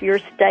see if your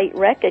state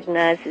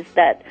recognizes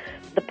that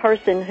the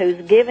person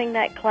who's giving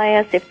that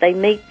class, if they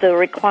meet the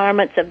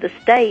requirements of the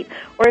state,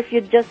 or if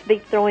you'd just be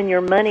throwing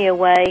your money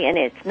away and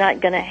it's not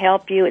going to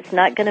help you, it's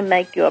not going to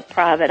make you a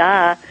private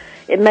eye.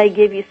 It may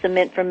give you some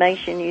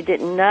information you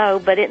didn't know,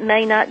 but it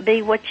may not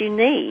be what you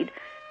need.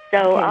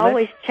 So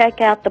always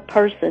check out the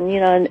person,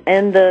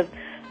 and the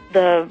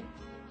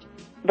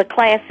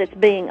class that's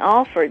being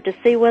offered to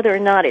see whether or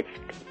not it's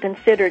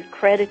considered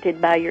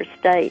credited by your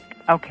state.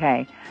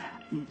 Okay.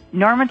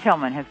 Norma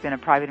Tillman has been a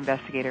private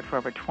investigator for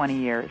over 20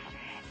 years,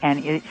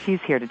 and she's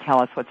here to tell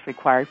us what's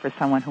required for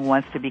someone who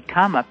wants to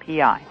become a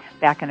PI.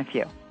 Back in a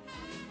few.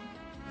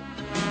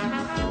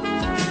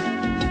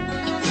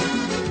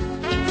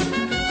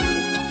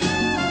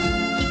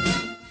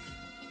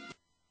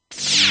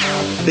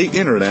 The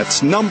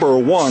Internet's number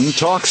one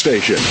talk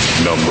station.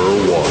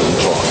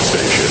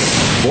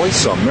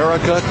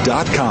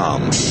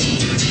 VoiceAmerica.com.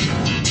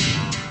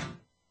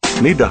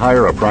 Need to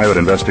hire a private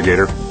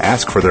investigator?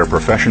 Ask for their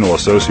professional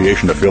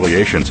association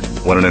affiliations.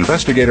 When an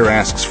investigator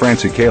asks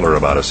Francie Kaler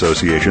about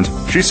associations,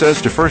 she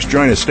says to first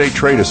join a state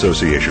trade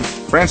association.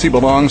 Francie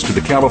belongs to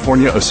the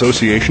California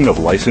Association of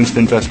Licensed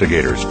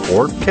Investigators,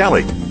 or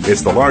CALI.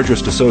 It's the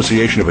largest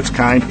association of its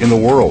kind in the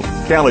world.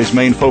 CALI's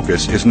main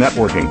focus is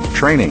networking,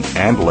 training,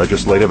 and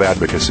legislative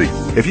advocacy.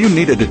 If you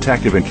need a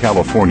detective in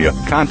California,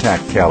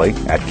 contact CALI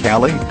at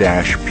cali-pi.org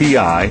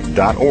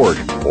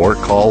or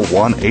call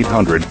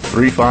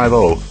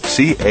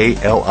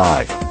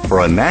 1-800-350-CALI.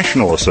 For a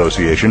national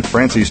association,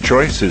 Francie's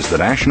choice is the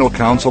National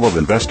Council of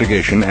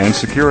Investigation and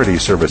Security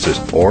Services,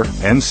 or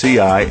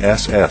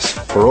NCISS.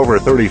 For over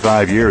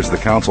 35 years, the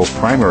Council's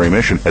primary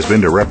mission has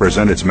been to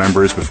represent its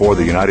members before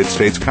the United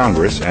States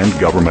Congress and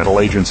governmental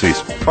agencies.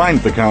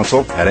 Find the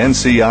Council at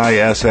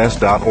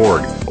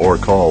NCISS.org or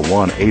call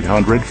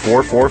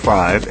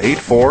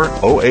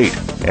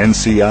 1-800-445-8408.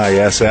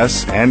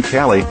 NCISS and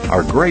CALI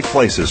are great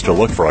places to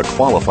look for a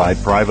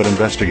qualified private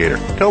investigator.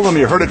 Tell them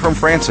you heard it from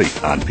Francie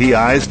on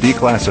PIs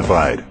Declassified.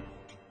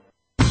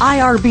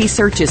 IRB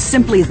Search is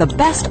simply the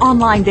best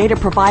online data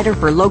provider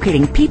for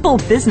locating people,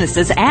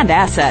 businesses, and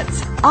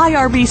assets.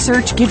 IRB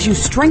Search gives you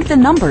strength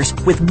in numbers.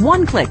 With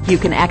one click, you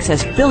can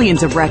access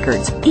billions of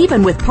records.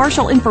 Even with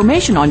partial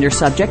information on your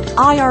subject,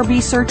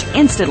 IRB Search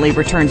instantly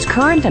returns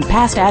current and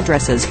past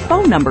addresses,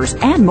 phone numbers,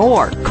 and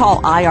more.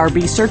 Call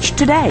IRB Search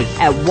today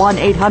at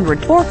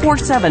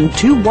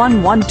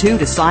 1-800-447-2112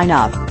 to sign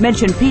up.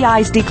 Mention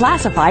PIs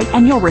Declassified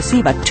and you'll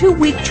receive a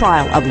 2-week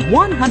trial of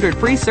 100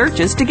 free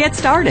searches to get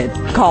started.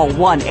 Call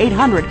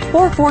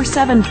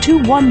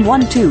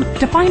 1-800-447-2112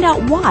 to find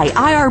out why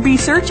IRB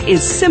Search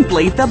is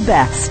simply the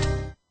best.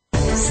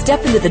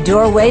 Step into the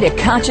doorway to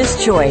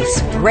conscious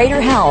choice, greater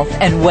health,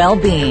 and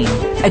well-being.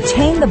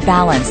 Attain the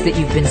balance that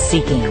you've been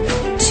seeking.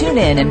 Tune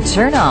in and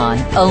turn on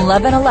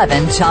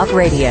 1111 Talk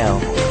Radio.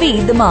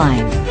 Feed the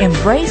mind.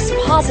 Embrace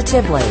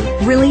positively.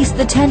 Release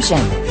the tension.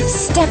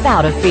 Step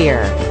out of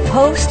fear.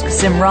 Host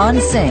Simran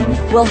Singh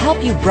will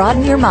help you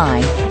broaden your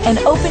mind and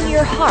open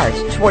your heart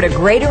toward a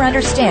greater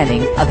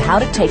understanding of how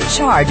to take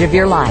charge of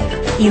your life.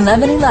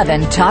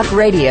 1111 Talk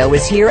Radio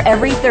is here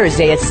every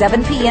Thursday at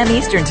 7 p.m.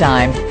 Eastern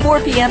Time,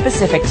 4 p.m.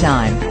 Pacific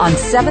Time on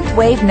 7th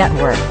Wave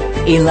Network.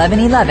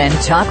 1111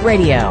 Talk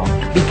Radio,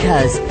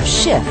 because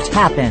shift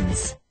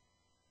happens.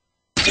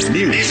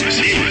 News,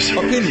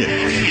 opinion.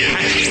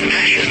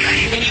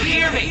 Can you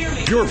hear me?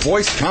 Your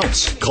voice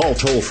counts. Call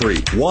toll-free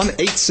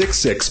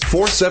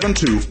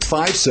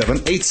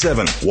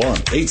 1-866-472-5787.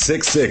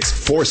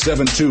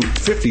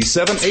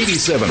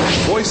 1-866-472-5787.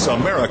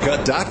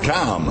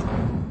 VoiceAmerica.com.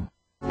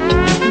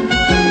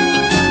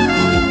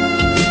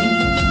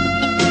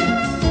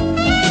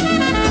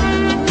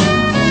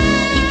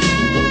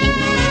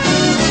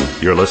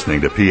 You're listening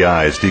to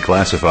PIs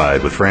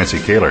Declassified with Francie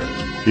Kaler.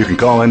 You can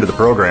call into the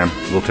program.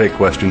 We'll take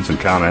questions and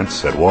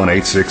comments at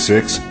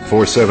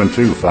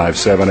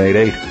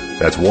 1-866-472-5788.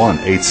 That's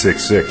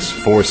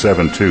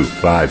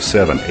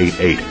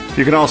 1-866-472-5788.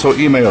 You can also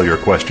email your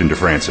question to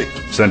Francie.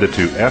 Send it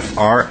to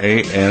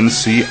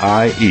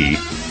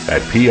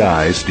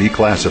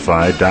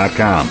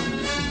francie@pisdeclassified.com.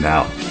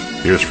 Now,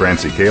 here's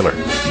Francie Kaler.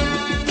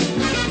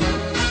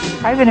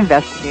 Private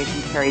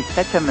investigation carries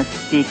such a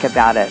mystique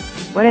about it.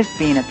 What is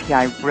being a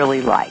PI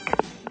really like?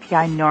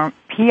 PI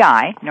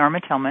Norma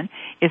Tillman,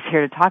 is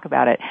here to talk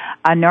about it.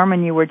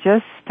 Norman, you were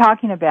just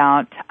talking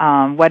about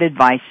what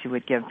advice you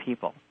would give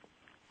people.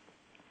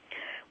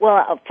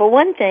 Well, for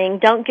one thing,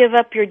 don't give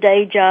up your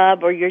day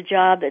job or your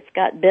job that's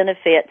got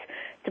benefits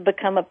to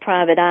become a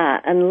private eye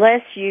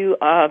unless you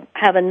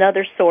have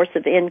another source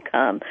of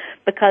income.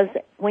 Because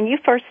when you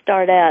first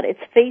start out,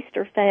 it's feast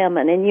or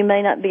famine, and you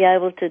may not be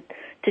able to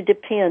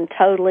depend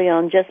totally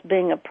on just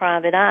being a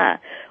private eye.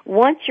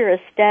 Once you're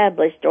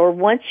established, or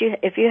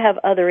if you have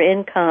other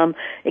income,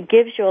 it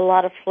gives you a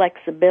lot of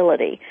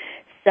flexibility.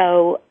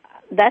 So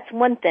that's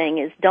one thing,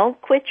 is don't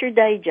quit your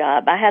day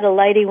job. I had a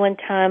lady one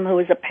time who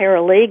was a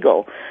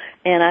paralegal,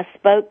 and I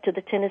spoke to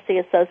the Tennessee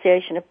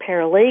Association of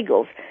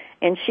Paralegals,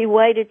 and she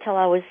waited till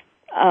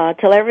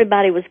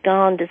everybody was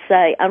gone to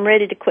say, I'm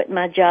ready to quit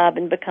my job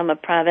and become a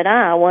private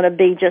eye. I want to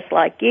be just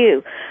like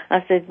you.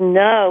 I said,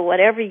 no,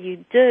 whatever you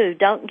do,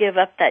 don't give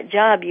up that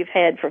job you've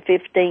had for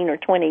 15 or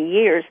 20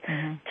 years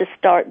to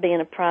start being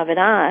a private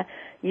eye.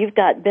 You've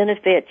got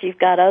benefits, you've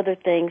got other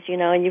things,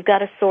 and you've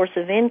got a source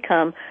of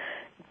income.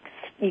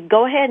 You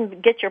go ahead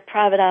and get your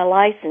private eye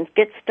license,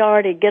 get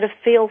started, get a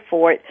feel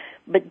for it,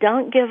 but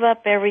don't give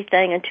up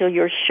everything until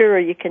you're sure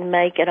you can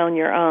make it on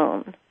your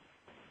own.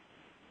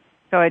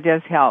 So it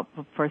does help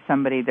for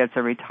somebody that's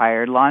a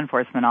retired law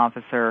enforcement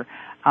officer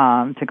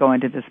to go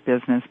into this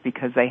business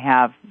because they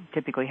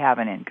typically have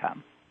an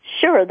income.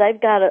 Sure, they've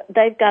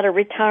got a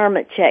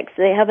retirement check,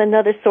 so they have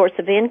another source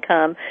of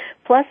income.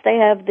 Plus, they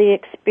have the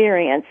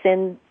experience,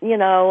 and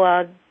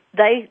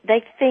they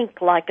think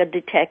like a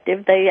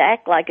detective, they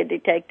act like a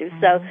detective,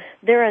 so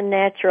they're a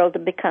natural to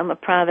become a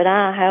private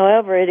eye.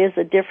 However, it is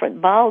a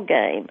different ball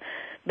game.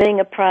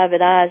 Being a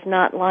private eye is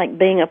not like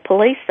being a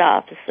police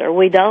officer.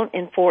 We don't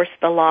enforce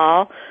the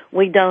law.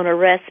 We don't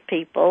arrest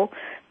people,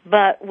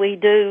 but we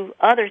do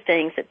other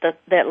things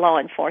that law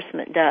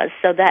enforcement does.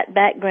 So that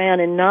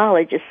background and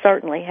knowledge is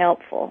certainly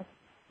helpful.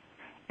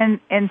 And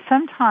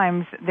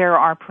sometimes there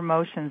are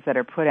promotions that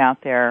are put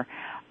out there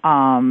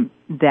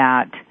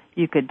that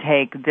you could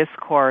take this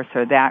course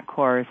or that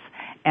course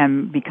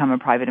and become a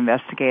private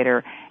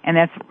investigator, and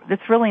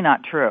that's really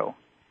not true.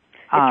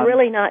 It's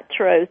really not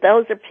true.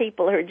 Those are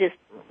people who are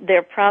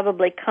they're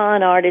probably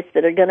con artists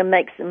that are going to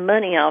make some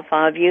money off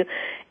of you,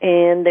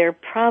 and they're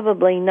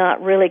probably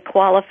not really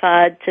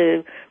qualified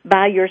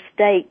by your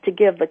state to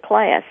give the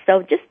class.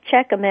 So just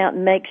check them out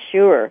and make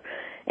sure.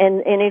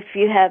 And if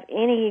you have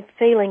any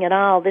feeling at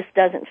all this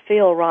doesn't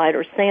feel right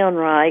or sound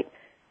right,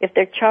 if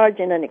they're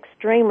charging an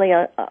extremely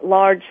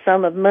large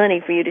sum of money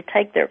for you to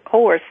take their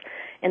course,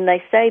 and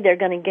they say they're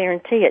going to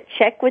guarantee it,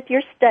 check with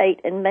your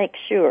state and make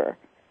sure.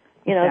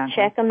 Exactly.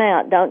 Check them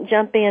out. Don't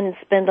jump in and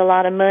spend a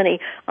lot of money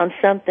on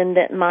something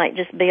that might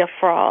just be a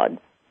fraud.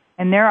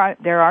 And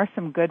there are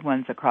some good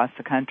ones across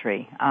the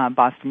country.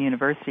 Boston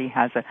University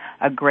has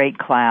a great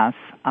class.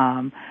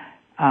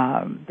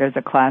 There's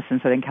a class in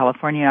Southern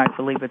California. I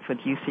believe it's with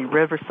UC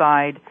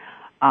Riverside.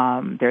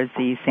 There's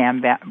the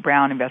Sam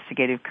Brown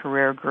Investigative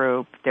Career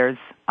Group. There's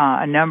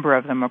a number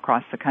of them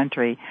across the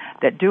country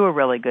that do a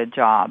really good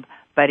job.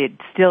 But it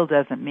still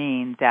doesn't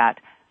mean that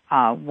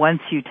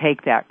once you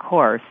take that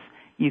course,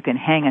 you can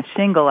hang a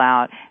shingle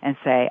out and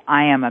say,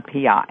 I am a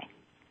PI.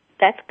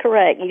 That's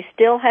correct. You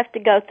still have to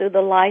go through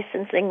the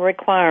licensing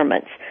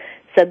requirements.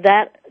 So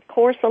that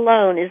course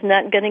alone is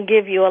not going to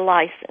give you a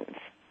license.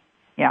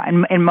 Yeah,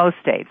 in most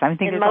states. I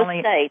think in most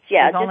states,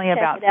 yeah. Just check it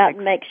out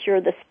and make sure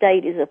the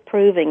state is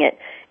approving it.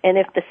 And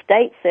if the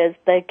state says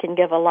they can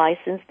give a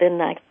license,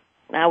 then I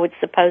would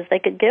suppose they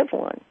could give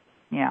one.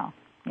 Yeah.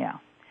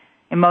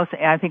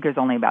 I think there's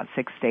only about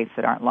 6 states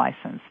that aren't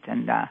licensed,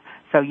 and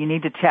so you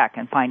need to check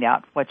and find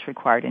out what's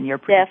required in your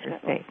particular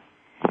state.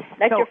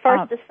 That's your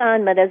first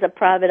assignment as a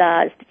private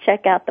eyes, to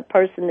check out the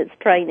person that's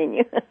training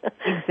you.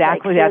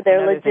 Exactly. Make sure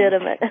they're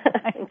legitimate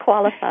and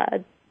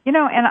qualified.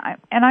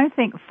 And I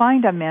think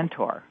find a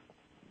mentor.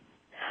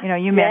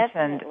 You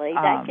mentioned definitely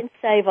that can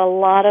save a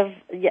lot of.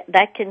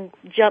 That can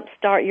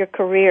jumpstart your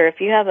career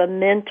if you have a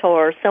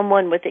mentor,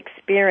 someone with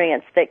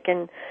experience that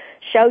can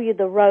show you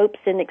the ropes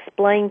and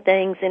explain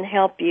things and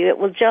help you. It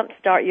will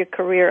jumpstart your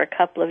career a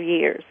couple of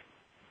years.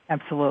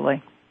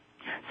 Absolutely.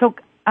 So,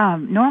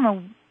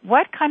 Norma,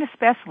 what kind of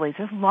specialties?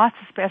 There's lots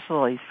of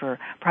specialties for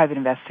private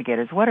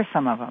investigators. What are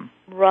some of them?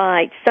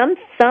 Right.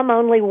 Some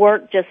only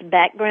work just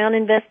background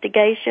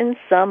investigations.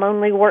 Some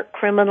only work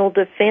criminal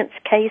defense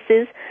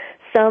cases.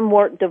 Some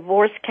work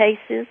divorce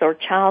cases or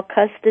child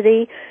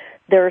custody.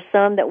 There are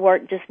some that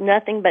work just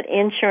nothing but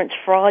insurance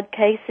fraud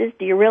cases.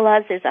 Do you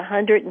realize there's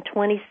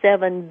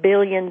 $127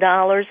 billion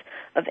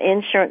of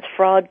insurance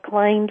fraud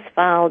claims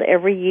filed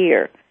every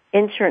year?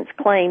 Insurance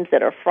claims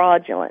that are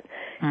fraudulent.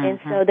 Mm-hmm. And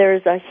so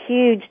there's a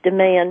huge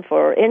demand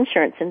for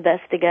insurance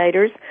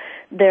investigators.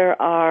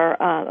 There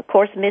are, of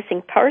course,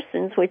 missing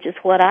persons, which is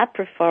what I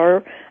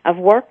prefer. I've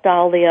worked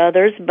all the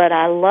others, but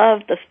I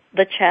love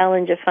the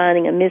challenge of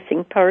finding a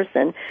missing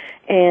person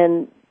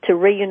and to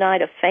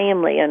reunite a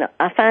family. And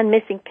I find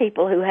missing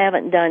people who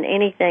haven't done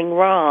anything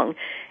wrong,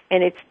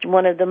 and it's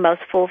one of the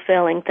most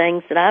fulfilling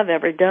things that I've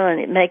ever done.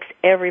 It makes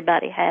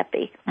everybody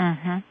happy.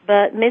 Mm-hmm.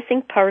 But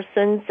missing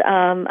persons,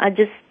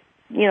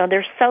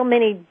 there's so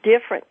many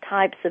different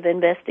types of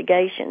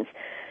investigations.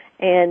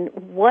 And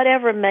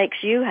whatever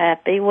makes you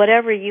happy,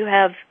 whatever you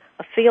have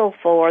a feel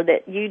for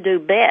that you do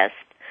best,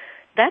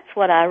 that's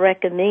what I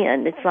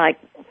recommend. It's like,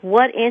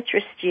 what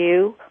interests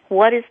you?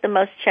 What is the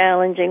most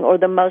challenging or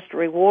the most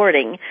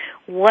rewarding?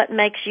 What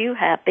makes you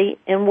happy?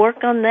 And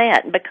work on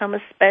that and become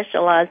a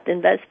specialized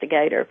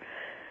investigator.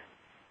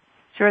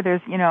 Sure,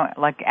 there's,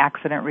 like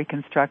accident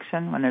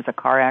reconstruction, when there's a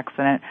car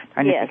accident,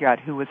 trying to figure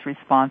out who was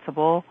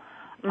responsible.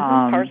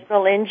 Mm-hmm.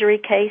 Personal injury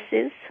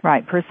cases.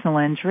 Right, personal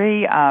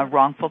injury,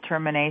 wrongful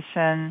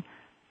termination,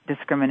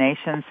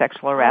 discrimination,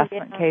 sexual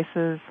harassment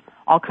cases,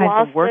 all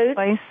kinds of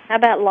workplace. How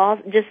about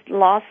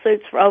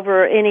lawsuits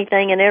over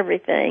anything and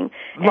everything?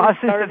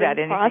 Lawsuits about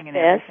anything and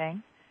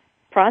everything.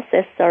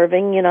 Process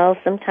serving,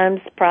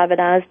 sometimes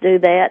private eyes do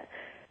that.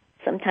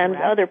 Sometimes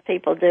other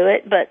people do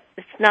it, but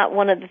it's not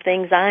one of the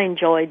things I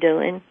enjoy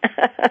doing.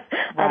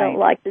 I don't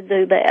like to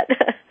do that.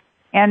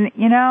 And,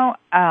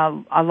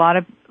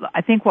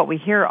 I think what we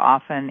hear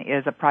often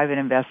is a private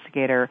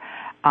investigator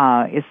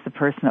is the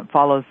person that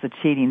follows the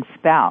cheating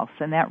spouse,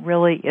 and that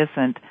really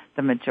isn't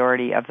the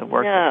majority of the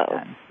work that's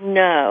done.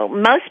 No.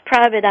 Most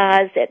private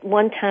eyes at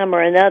one time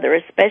or another,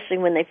 especially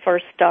when they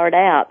first start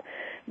out,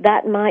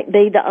 that might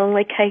be the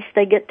only case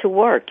they get to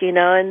work,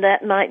 and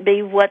that might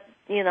be what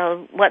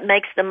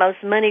makes the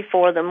most money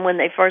for them when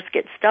they first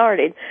get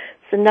started.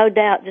 So no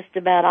doubt just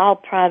about all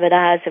private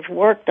eyes have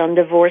worked on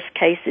divorce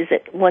cases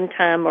at one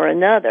time or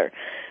another.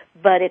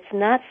 But it's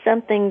not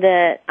something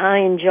that I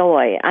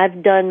enjoy.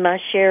 I've done my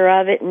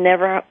share of it and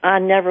I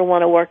never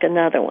want to work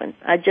another one.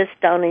 I just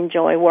don't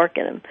enjoy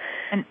working them.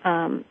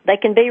 And they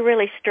can be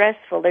really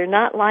stressful. They're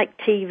not like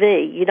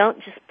TV. You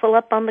don't just pull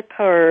up on the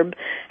curb,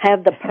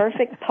 have the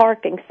perfect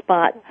parking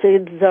spot to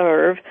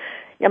observe.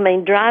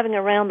 Driving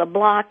around the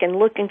block and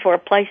looking for a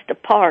place to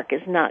park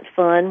is not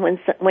fun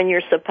when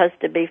you're supposed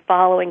to be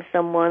following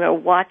someone or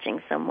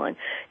watching someone.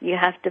 You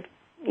have to,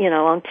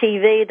 on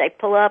TV, they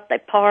pull up, they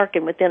park,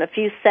 and within a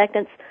few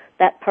seconds,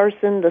 that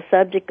person, the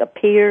subject,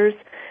 appears,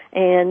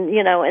 and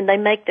they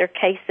make their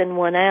case in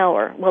 1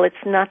 hour. Well, it's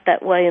not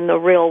that way in the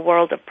real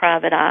world of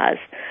private eyes.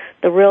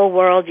 The real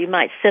world, you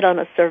might sit on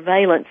a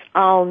surveillance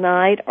all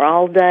night or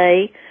all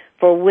day,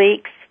 for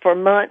weeks, for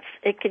months.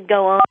 It could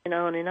go on and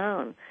on and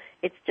on.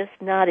 It's just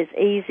not as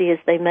easy as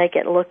they make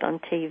it look on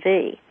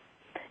TV.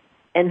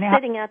 And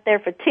sitting out there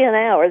for 10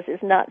 hours is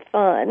not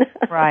fun.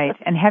 Right.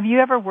 And have you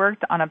ever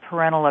worked on a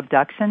parental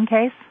abduction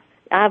case?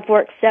 I've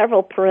worked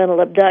several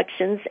parental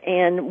abductions,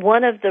 and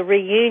one of the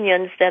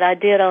reunions that I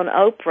did on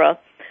Oprah,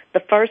 the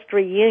first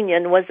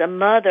reunion was a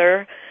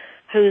mother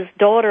whose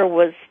daughter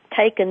was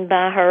taken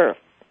by her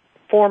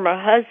former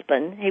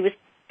husband.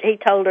 He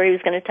told her he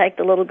was going to take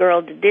the little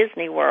girl to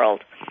Disney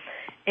World,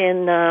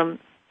 and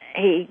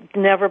he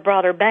never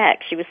brought her back.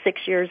 She was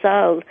 6 years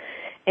old,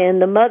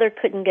 and the mother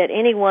couldn't get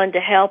anyone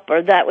to help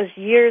her. That was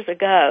years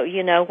ago,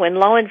 when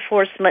law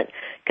enforcement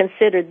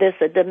considered this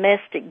a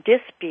domestic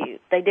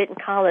dispute. They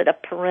didn't call it a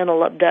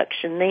parental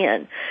abduction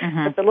then.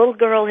 Mm-hmm. But the little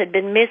girl had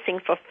been missing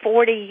for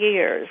 40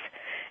 years,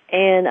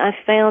 and I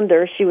found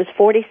her. She was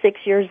 46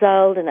 years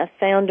old, and I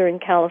found her in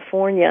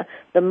California.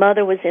 The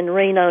mother was in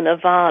Reno,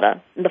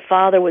 Nevada. And the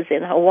father was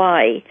in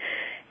Hawaii.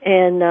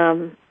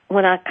 And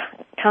when I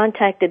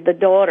contacted the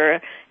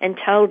daughter and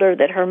told her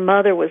that her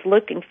mother was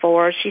looking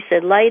for her, she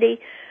said, "Lady,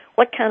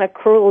 what kind of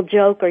cruel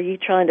joke are you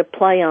trying to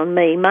play on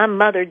me? My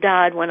mother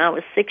died when I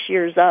was 6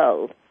 years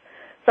old."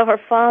 So her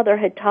father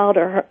had told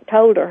her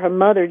her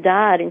mother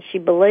died, and she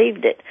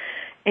believed it.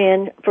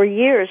 And for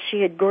years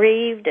she had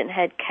grieved and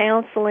had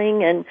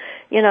counseling, and,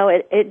 you know,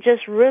 it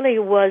just really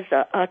was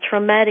a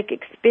traumatic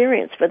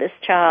experience for this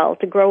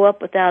child to grow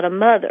up without a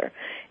mother.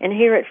 And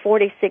here at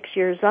 46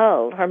 years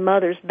old, her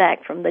mother's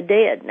back from the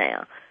dead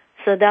now.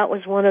 So that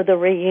was one of the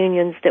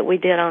reunions that we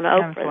did on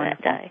Oprah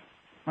that day.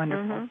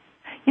 Wonderful. Mm-hmm.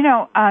 You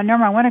know,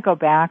 Norma, I want to go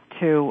back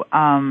to,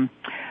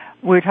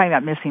 we were talking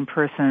about missing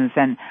persons,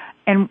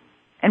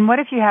 and what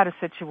if you had a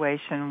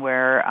situation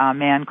where a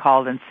man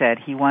called and said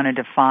he wanted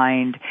to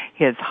find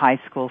his high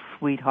school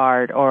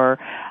sweetheart or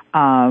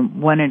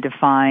wanted to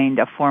find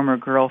a former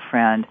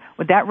girlfriend?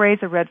 Would that raise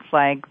a red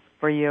flag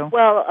for you?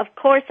 Well, of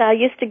course, I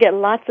used to get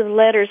lots of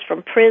letters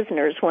from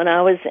prisoners when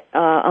I was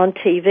on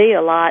TV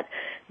a lot.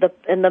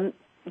 The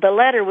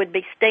letter would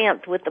be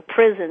stamped with the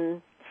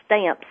prison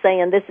stamp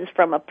saying this is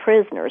from a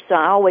prisoner, so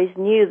I always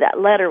knew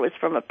that letter was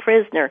from a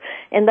prisoner.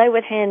 And they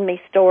would hand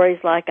me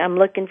stories like, I'm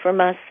looking for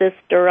my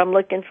sister, I'm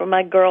looking for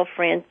my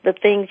girlfriend, the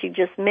things you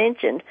just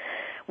mentioned.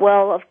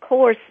 Well, of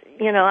course,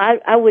 you know,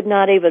 I would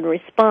not even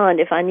respond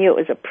if I knew it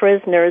was a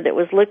prisoner that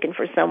was looking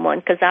for someone,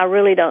 because I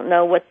really don't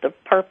know what the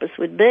purpose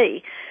would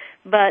be.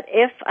 But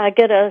if I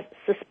get a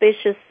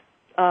suspicious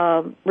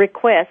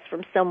request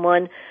from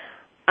someone,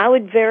 I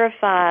would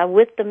verify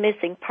with the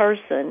missing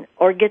person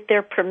or get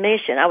their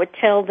permission. I would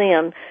tell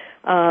them,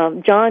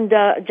 John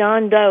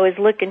Doe is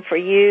looking for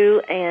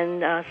you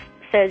and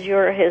says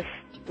you're his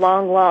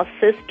long-lost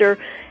sister.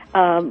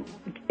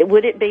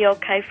 Would it be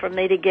okay for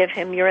me to give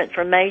him your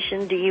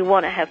information? Do you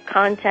want to have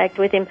contact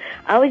with him?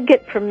 I would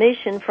get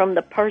permission from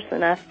the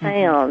person I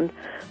found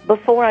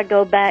before I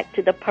go back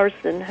to the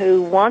person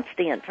who wants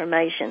the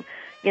information.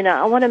 You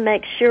know, I want to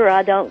make sure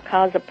I don't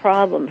cause a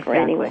problem for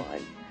anyone.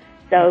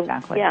 So,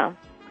 yeah.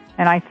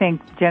 And I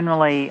think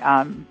generally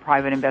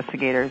private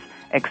investigators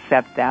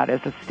accept that as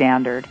a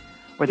standard,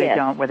 where they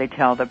don't, where they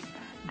tell the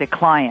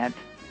client,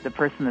 the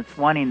person that's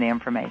wanting the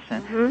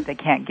information, they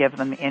can't give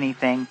them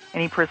anything,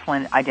 any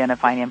personal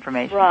identifying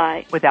information,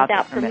 without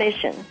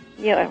permission.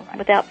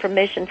 Without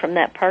permission from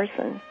that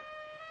person.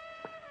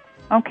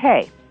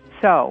 Okay,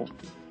 so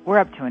we're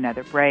up to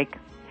another break.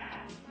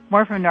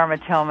 More from Norma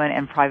Tillman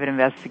and private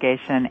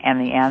investigation and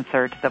the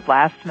answer to the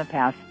blast from the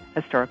past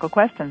historical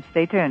questions.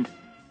 Stay tuned.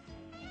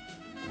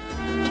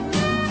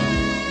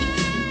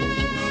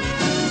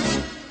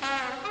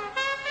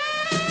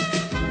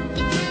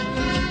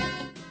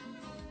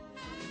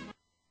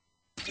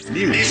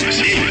 News,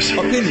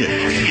 opinion,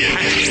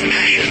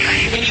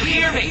 Can you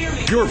hear me?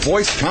 Your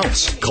voice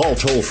counts. Call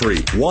toll-free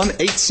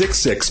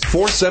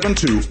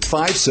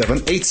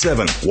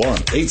 1-866-472-5787.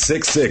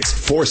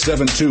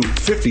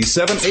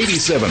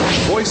 1-866-472-5787.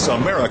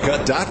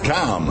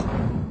 VoiceAmerica.com.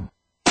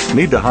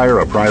 Need to hire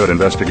a private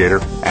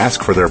investigator?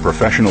 Ask for their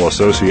professional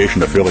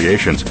association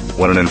affiliations.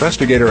 When an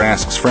investigator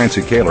asks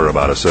Francie Kaler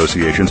about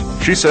associations,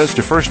 she says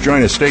to first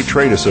join a state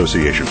trade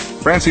association.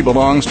 Francie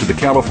belongs to the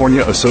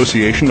California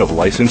Association of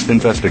Licensed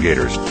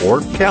Investigators, or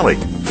CALI.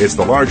 It's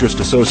the largest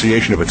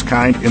association of its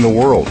kind in the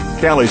world.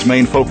 CALI's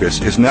main focus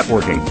is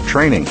networking,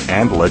 training,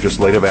 and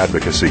legislative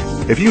advocacy.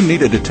 If you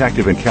need a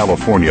detective in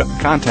California,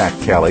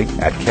 contact CALI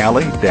at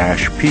cali-pi.org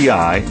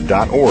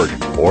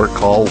or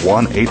call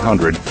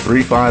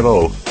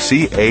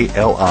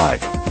 1-800-350-CALI.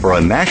 For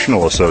a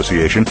national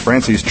association,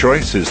 Francie's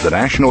choice is the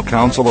National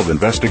Council of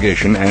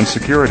Investigation and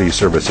Security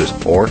Services,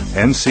 or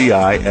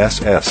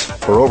NCISS.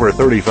 For over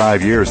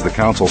 35 years, the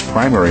Council's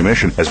primary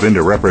mission has been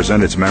to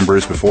represent its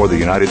members before the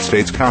United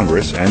States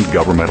Congress and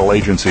governmental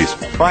agencies.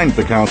 Find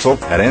the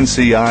Council at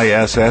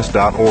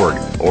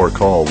nciss.org or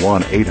call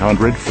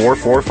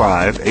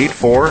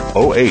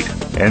 1-800-445-8408.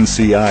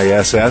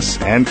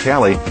 NCISS and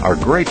CALI are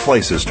great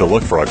places to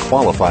look for a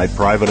qualified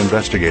private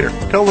investigator.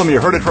 Tell them you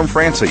heard it from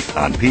Francie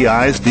on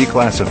PI's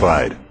Declassified.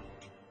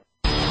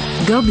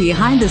 Go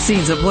behind the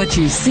scenes of what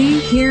you see,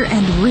 hear,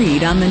 and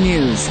read on the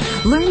news.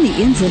 Learn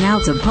the ins and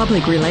outs of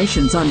public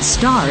relations on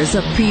Stars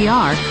of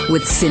PR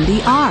with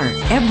Cindy R.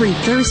 every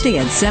Thursday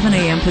at 7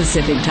 a.m.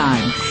 Pacific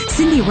Time.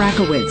 Cindy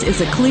Rakowitz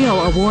is a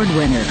Clio Award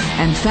winner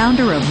and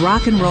founder of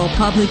Rock and Roll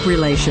Public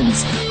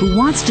Relations, who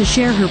wants to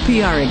share her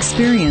PR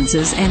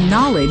experiences and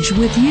knowledge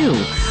with you.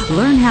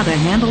 Learn how to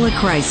handle a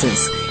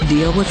crisis,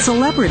 deal with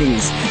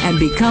celebrities, and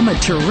become a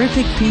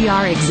terrific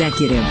PR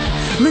executive.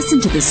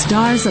 Listen to the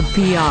Stars of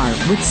PR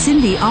with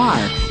Cindy R.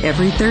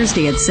 every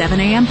Thursday at 7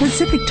 a.m.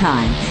 Pacific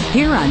Time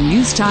here on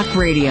News Talk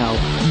Radio,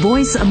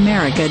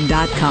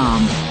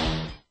 VoiceAmerica.com.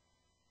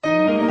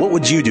 What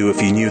would you do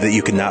if you knew that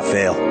you could not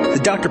fail? The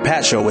Dr.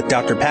 Pat Show with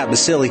Dr. Pat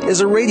Baccili is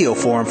a radio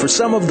forum for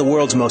some of the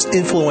world's most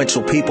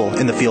influential people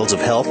in the fields of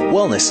health,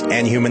 wellness,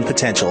 and human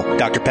potential.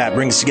 Dr. Pat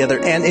brings together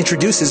and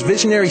introduces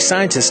visionary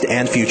scientists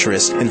and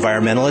futurists,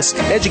 environmentalists,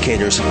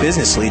 educators,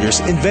 business leaders,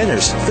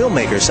 inventors,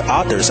 filmmakers,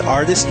 authors,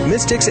 artists,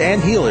 mystics,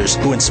 and healers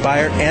who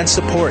inspire and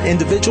support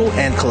individual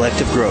and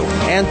collective growth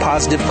and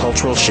positive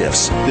cultural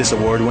shifts. This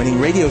award-winning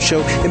radio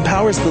show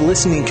empowers the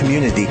listening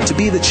community to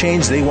be the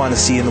change they want to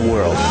see in the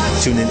world.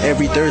 Tune in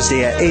every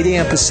Thursday at 8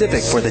 a.m.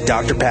 Pacific for the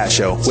Dr. Pat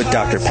Show with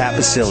Dr. Pat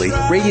Baccili.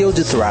 Radio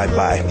to thrive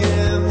by.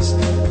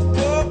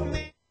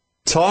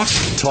 Talk,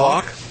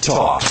 talk,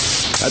 talk.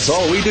 That's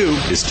all we do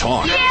is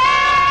talk.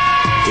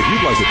 If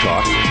you'd like to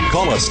talk,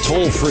 call us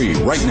toll-free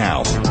right now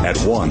at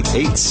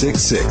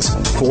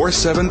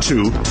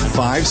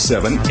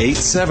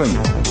 1-866-472-5787.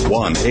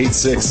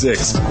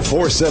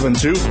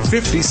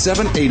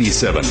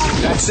 1-866-472-5787.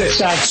 That's it.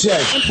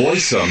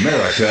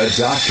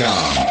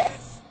 VoiceAmerica.com.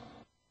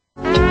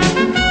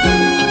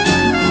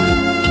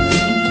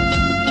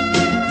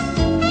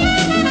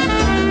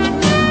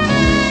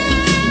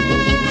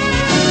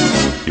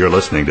 You're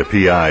listening to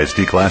PIs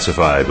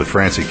Declassified with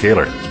Francie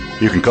Koehler.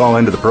 You can call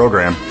into the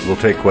program. We'll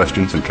take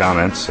questions and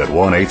comments at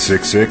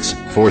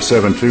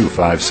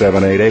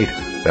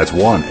 1-866-472-5788. That's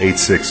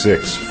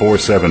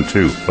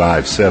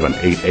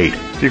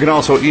 1-866-472-5788. You can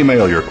also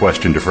email your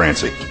question to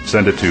Francie.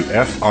 Send it to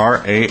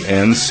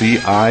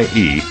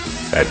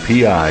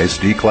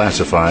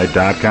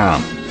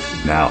francie@pisdeclassified.com.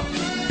 Now,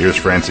 here's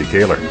Francie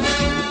Koehler.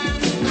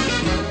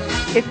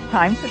 It's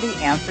time for the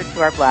answer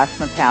to our Blast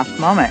from the Past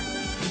moment.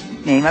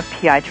 Name a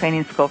PI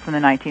training school from the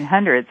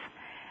 1900s.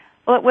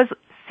 Well, it was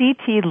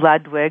C.T.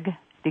 Ludwig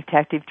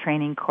Detective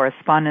Training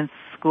Correspondence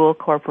School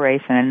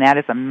Corporation, and that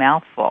is a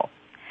mouthful.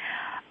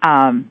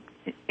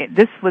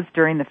 This was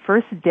during the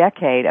first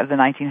decade of the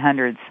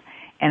 1900s,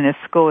 and this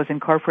school was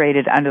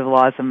incorporated under the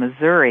laws of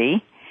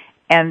Missouri.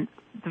 And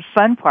the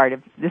fun part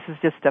of this is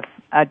just a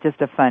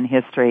fun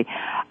history.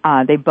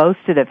 They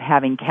boasted of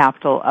having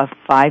capital of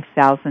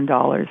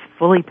 $5,000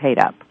 fully paid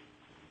up.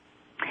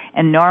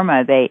 And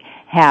Norma, they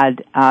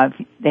had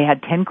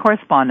 10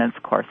 correspondence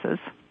courses.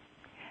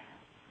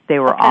 They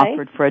were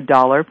offered for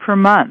 $1 per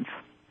month.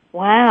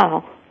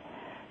 Wow.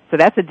 So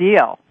that's a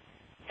deal.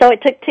 So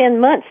it took 10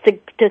 months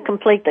to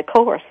complete the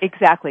course.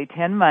 Exactly,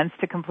 10 months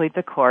to complete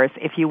the course.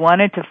 If you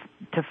wanted to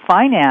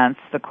finance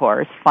the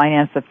course,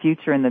 finance the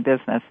future in the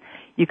business,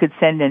 you could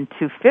send in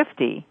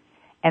 $250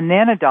 and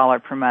then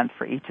 $1 per month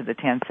for each of the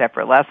 10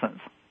 separate lessons.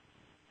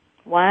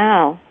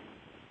 Wow.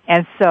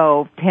 And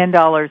so $10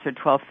 or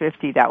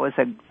 $12.50, that was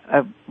a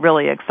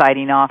really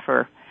exciting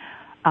offer.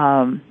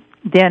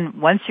 Then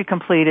once you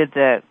completed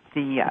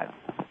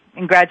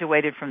and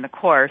graduated from the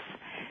course,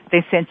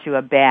 they sent you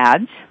a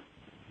badge,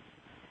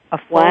 a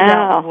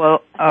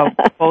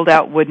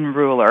fold-out wooden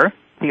ruler,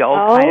 the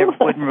old kind of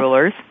wooden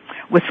rulers,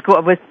 with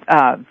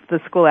the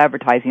school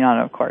advertising on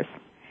it, of course.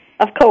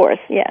 Of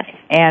course, yes.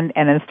 And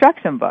an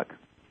instruction book.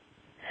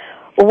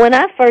 Well, when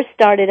I first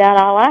started out,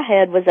 all I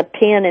had was a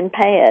pen and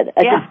pad,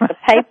 just a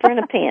paper and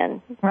a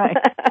pen. Right.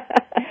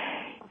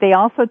 They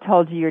also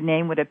told you your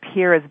name would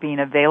appear as being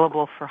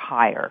available for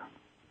hire.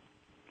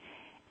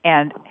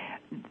 And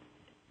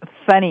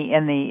funny,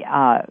 in the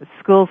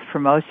school's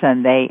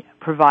promotion, they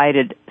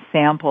provided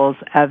samples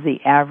of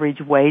the average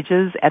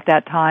wages at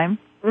that time.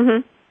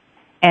 Mm-hmm.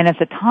 And at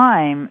the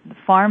time,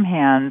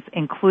 farmhands,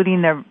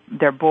 including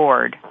their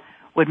board,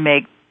 would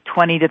make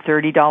 $20 to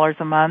 $30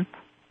 a month.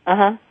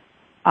 Uh-huh.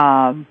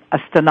 A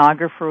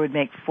stenographer would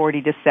make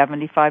 $40 to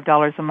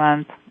 $75 a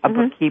month. A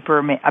bookkeeper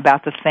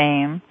about the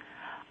same.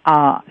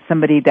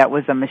 Somebody that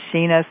was a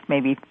machinist,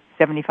 maybe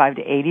 $75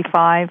 to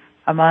 $85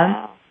 a month.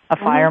 Wow. A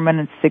fireman,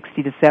 and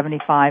 $60 to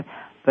 $75.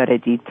 But a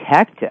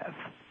detective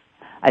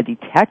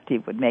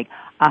would make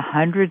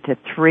 $100 to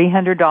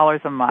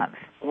 $300 a month.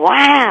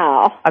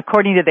 Wow!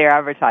 According to their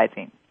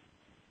advertising.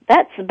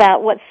 That's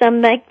about what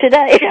some make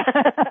today.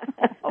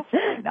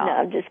 Hopefully not. No,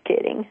 I'm just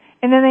kidding.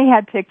 And then they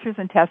had pictures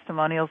and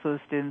testimonials of the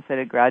students that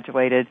had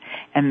graduated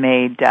and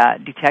made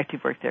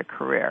detective work their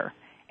career,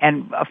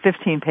 and a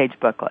 15-page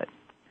booklet.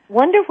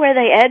 Wonder where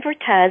they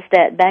advertised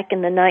that back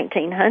in the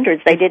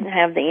 1900s. They didn't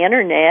have the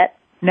Internet.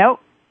 Nope.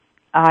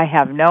 I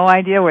have no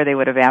idea where they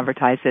would have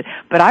advertised it.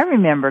 But I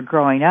remember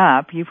growing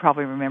up, you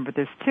probably remember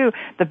this too,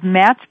 the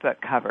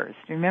matchbook covers.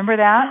 Do you remember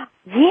that?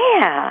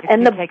 Yeah.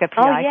 And take a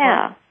PI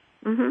yeah.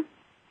 course? Mm-hmm.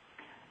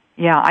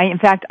 Yeah, in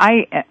fact,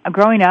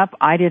 growing up,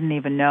 I didn't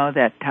even know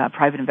that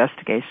private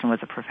investigation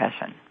was a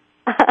profession.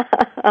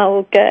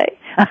 Okay.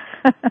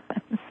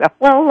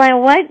 Well,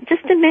 now wait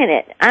just a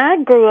minute. I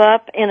grew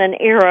up in an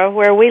era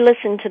where we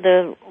listened to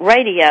the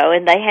radio,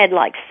 and they had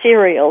like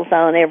serials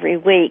on every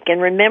week. And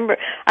remember,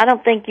 I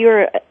don't think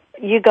you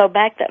go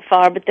back that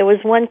far, but there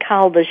was one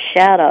called The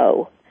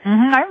Shadow.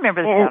 Mm-hmm, I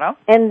remember The Shadow.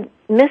 And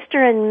Mr.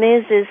 and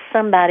Mrs.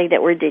 somebody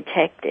that were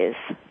detectives.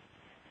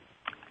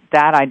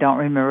 That I don't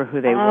remember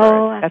who they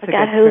were. I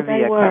forgot who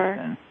they were.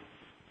 Question.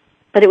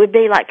 But it would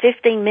be like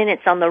 15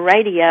 minutes on the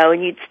radio,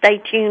 and you'd stay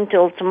tuned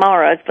till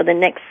tomorrow for the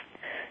next,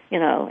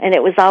 and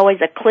it was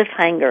always a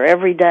cliffhanger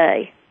every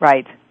day.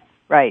 Right.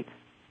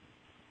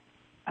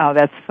 Oh,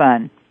 that's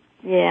fun.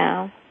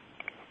 Yeah.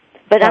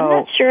 But I'm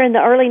not sure in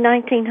the early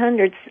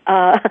 1900s,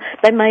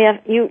 they may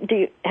have,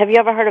 have you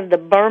ever heard of the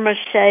Burma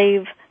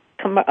Shave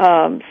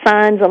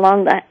signs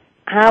along the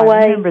highway?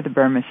 I remember the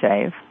Burma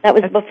Shave. That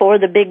was before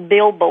the big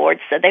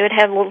billboards, so they would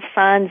have little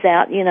signs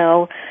out,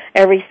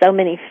 every so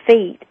many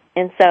feet.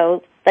 And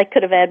so they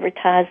could have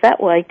advertised that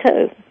way,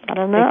 too. I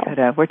don't know. They could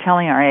have. We're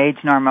telling our age,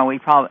 Norma. We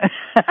probably...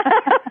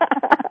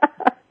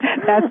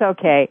 That's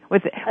okay.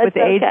 With the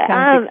age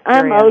comes experience.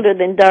 I'm older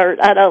than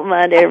dirt. I don't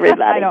mind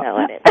everybody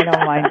knowing it. I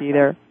don't mind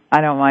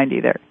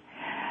either.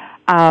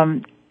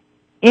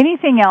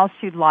 Anything else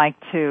you'd like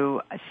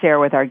to share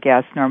with our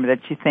guests, Norma,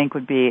 that you think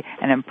would be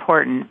an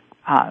important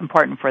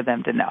for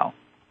them to know?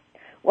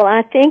 Well,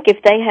 I think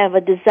if they have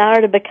a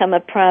desire to become a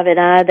private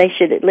eye, they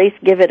should at least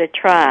give it a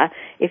try.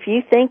 If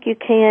you think you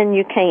can,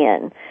 you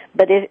can.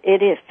 But if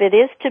it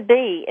is to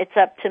be, it's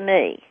up to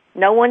me.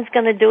 No one's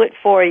going to do it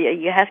for you.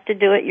 You have to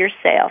do it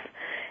yourself.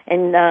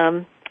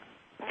 And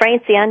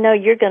Francie, I know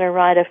you're going to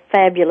write a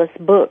fabulous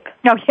book.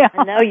 Oh, yeah.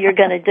 I know you're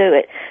going to do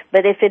it.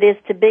 But if it is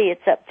to be,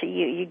 it's up to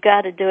you. You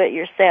got to do it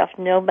yourself.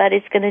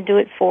 Nobody's going to do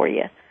it for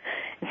you.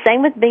 And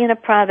same with being a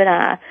private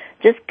eye.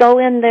 Just go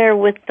in there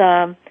with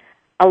a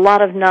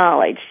lot of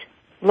knowledge.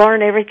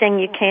 Learn everything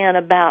you can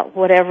about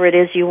whatever it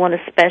is you want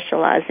to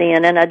specialize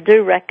in. And I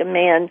do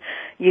recommend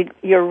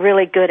you're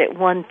really good at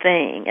one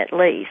thing at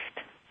least.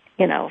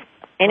 You know,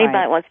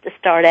 anybody wants to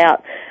start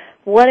out.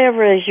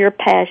 Whatever is your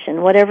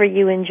passion, whatever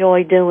you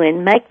enjoy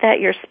doing, make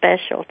that your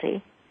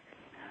specialty.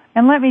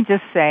 And let me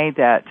just say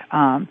that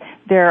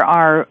there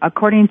are,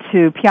 according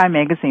to PI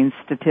Magazine's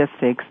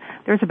statistics,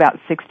 there's about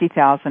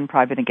 60,000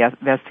 private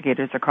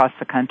investigators across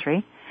the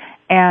country,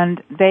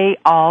 and they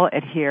all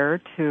adhere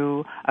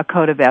to a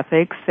code of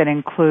ethics that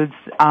includes,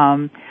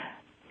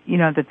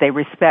 that they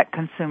respect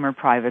consumer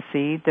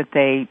privacy, that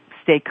they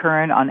stay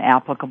current on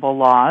applicable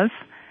laws,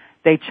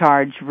 they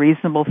charge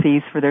reasonable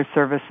fees for their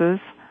services.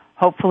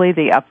 Hopefully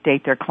they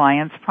update their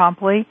clients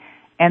promptly,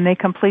 and they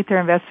complete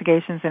their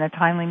investigations in a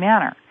timely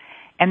manner.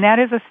 And that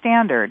is a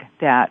standard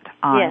that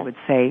I would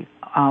say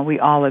we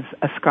all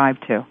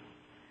ascribe to.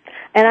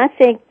 And I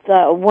think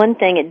the one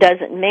thing it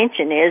doesn't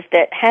mention is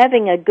that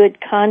having a good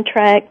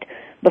contract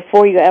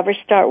before you ever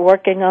start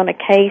working on a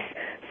case,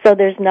 so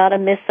there's not a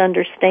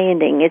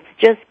misunderstanding. It's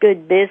just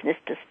good business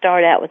to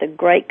start out with a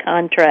great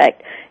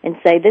contract and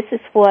say, this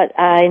is what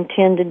I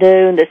intend to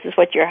do, and this is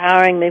what you're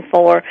hiring me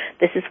for,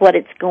 this is what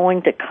it's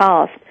going to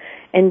cost.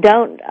 And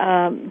don't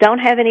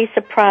have any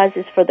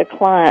surprises for the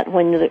client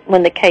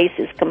when the case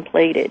is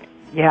completed.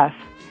 Yes.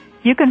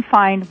 You can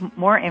find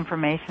more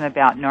information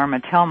about Norma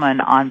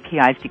Tillman on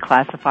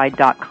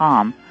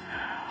PIsDeclassified.com.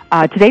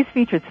 Today's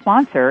featured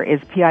sponsor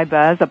is PI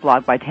Buzz, a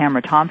blog by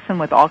Tamara Thompson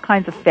with all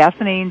kinds of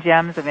fascinating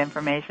gems of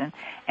information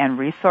and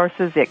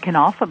resources. It can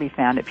also be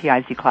found at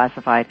PI's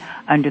Declassified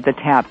under the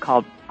tab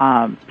called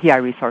PI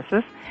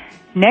Resources.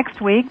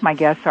 Next week, my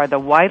guests are the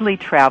widely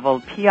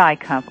traveled PI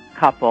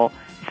couple,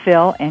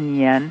 Phil and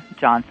Yin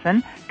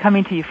Johnson,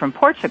 coming to you from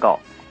Portugal.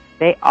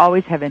 They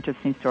always have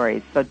interesting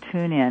stories, so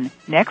tune in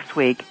next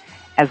week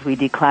as we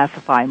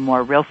declassify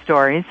more real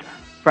stories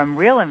from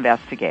real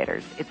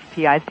investigators. It's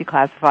PI's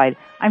Declassified.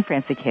 I'm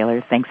Francie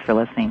Kaler. Thanks for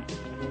listening.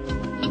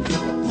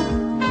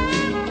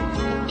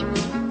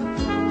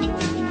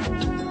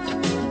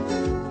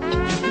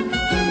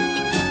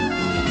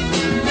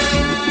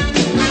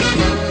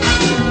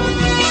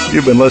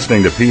 You've been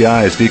listening to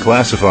PI's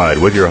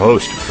Declassified with your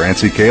host,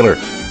 Francie Kaler.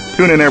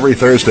 Tune in every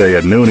Thursday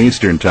at noon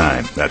Eastern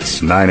Time.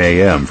 That's 9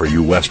 a.m. for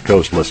you West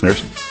Coast listeners.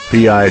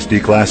 PI's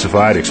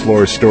Declassified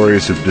explores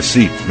stories of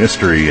deceit,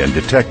 mystery, and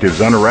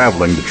detectives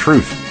unraveling the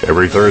truth.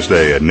 Every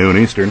Thursday at noon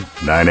Eastern,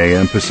 9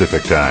 a.m.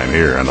 Pacific Time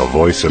here on the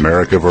Voice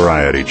America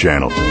Variety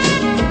Channel.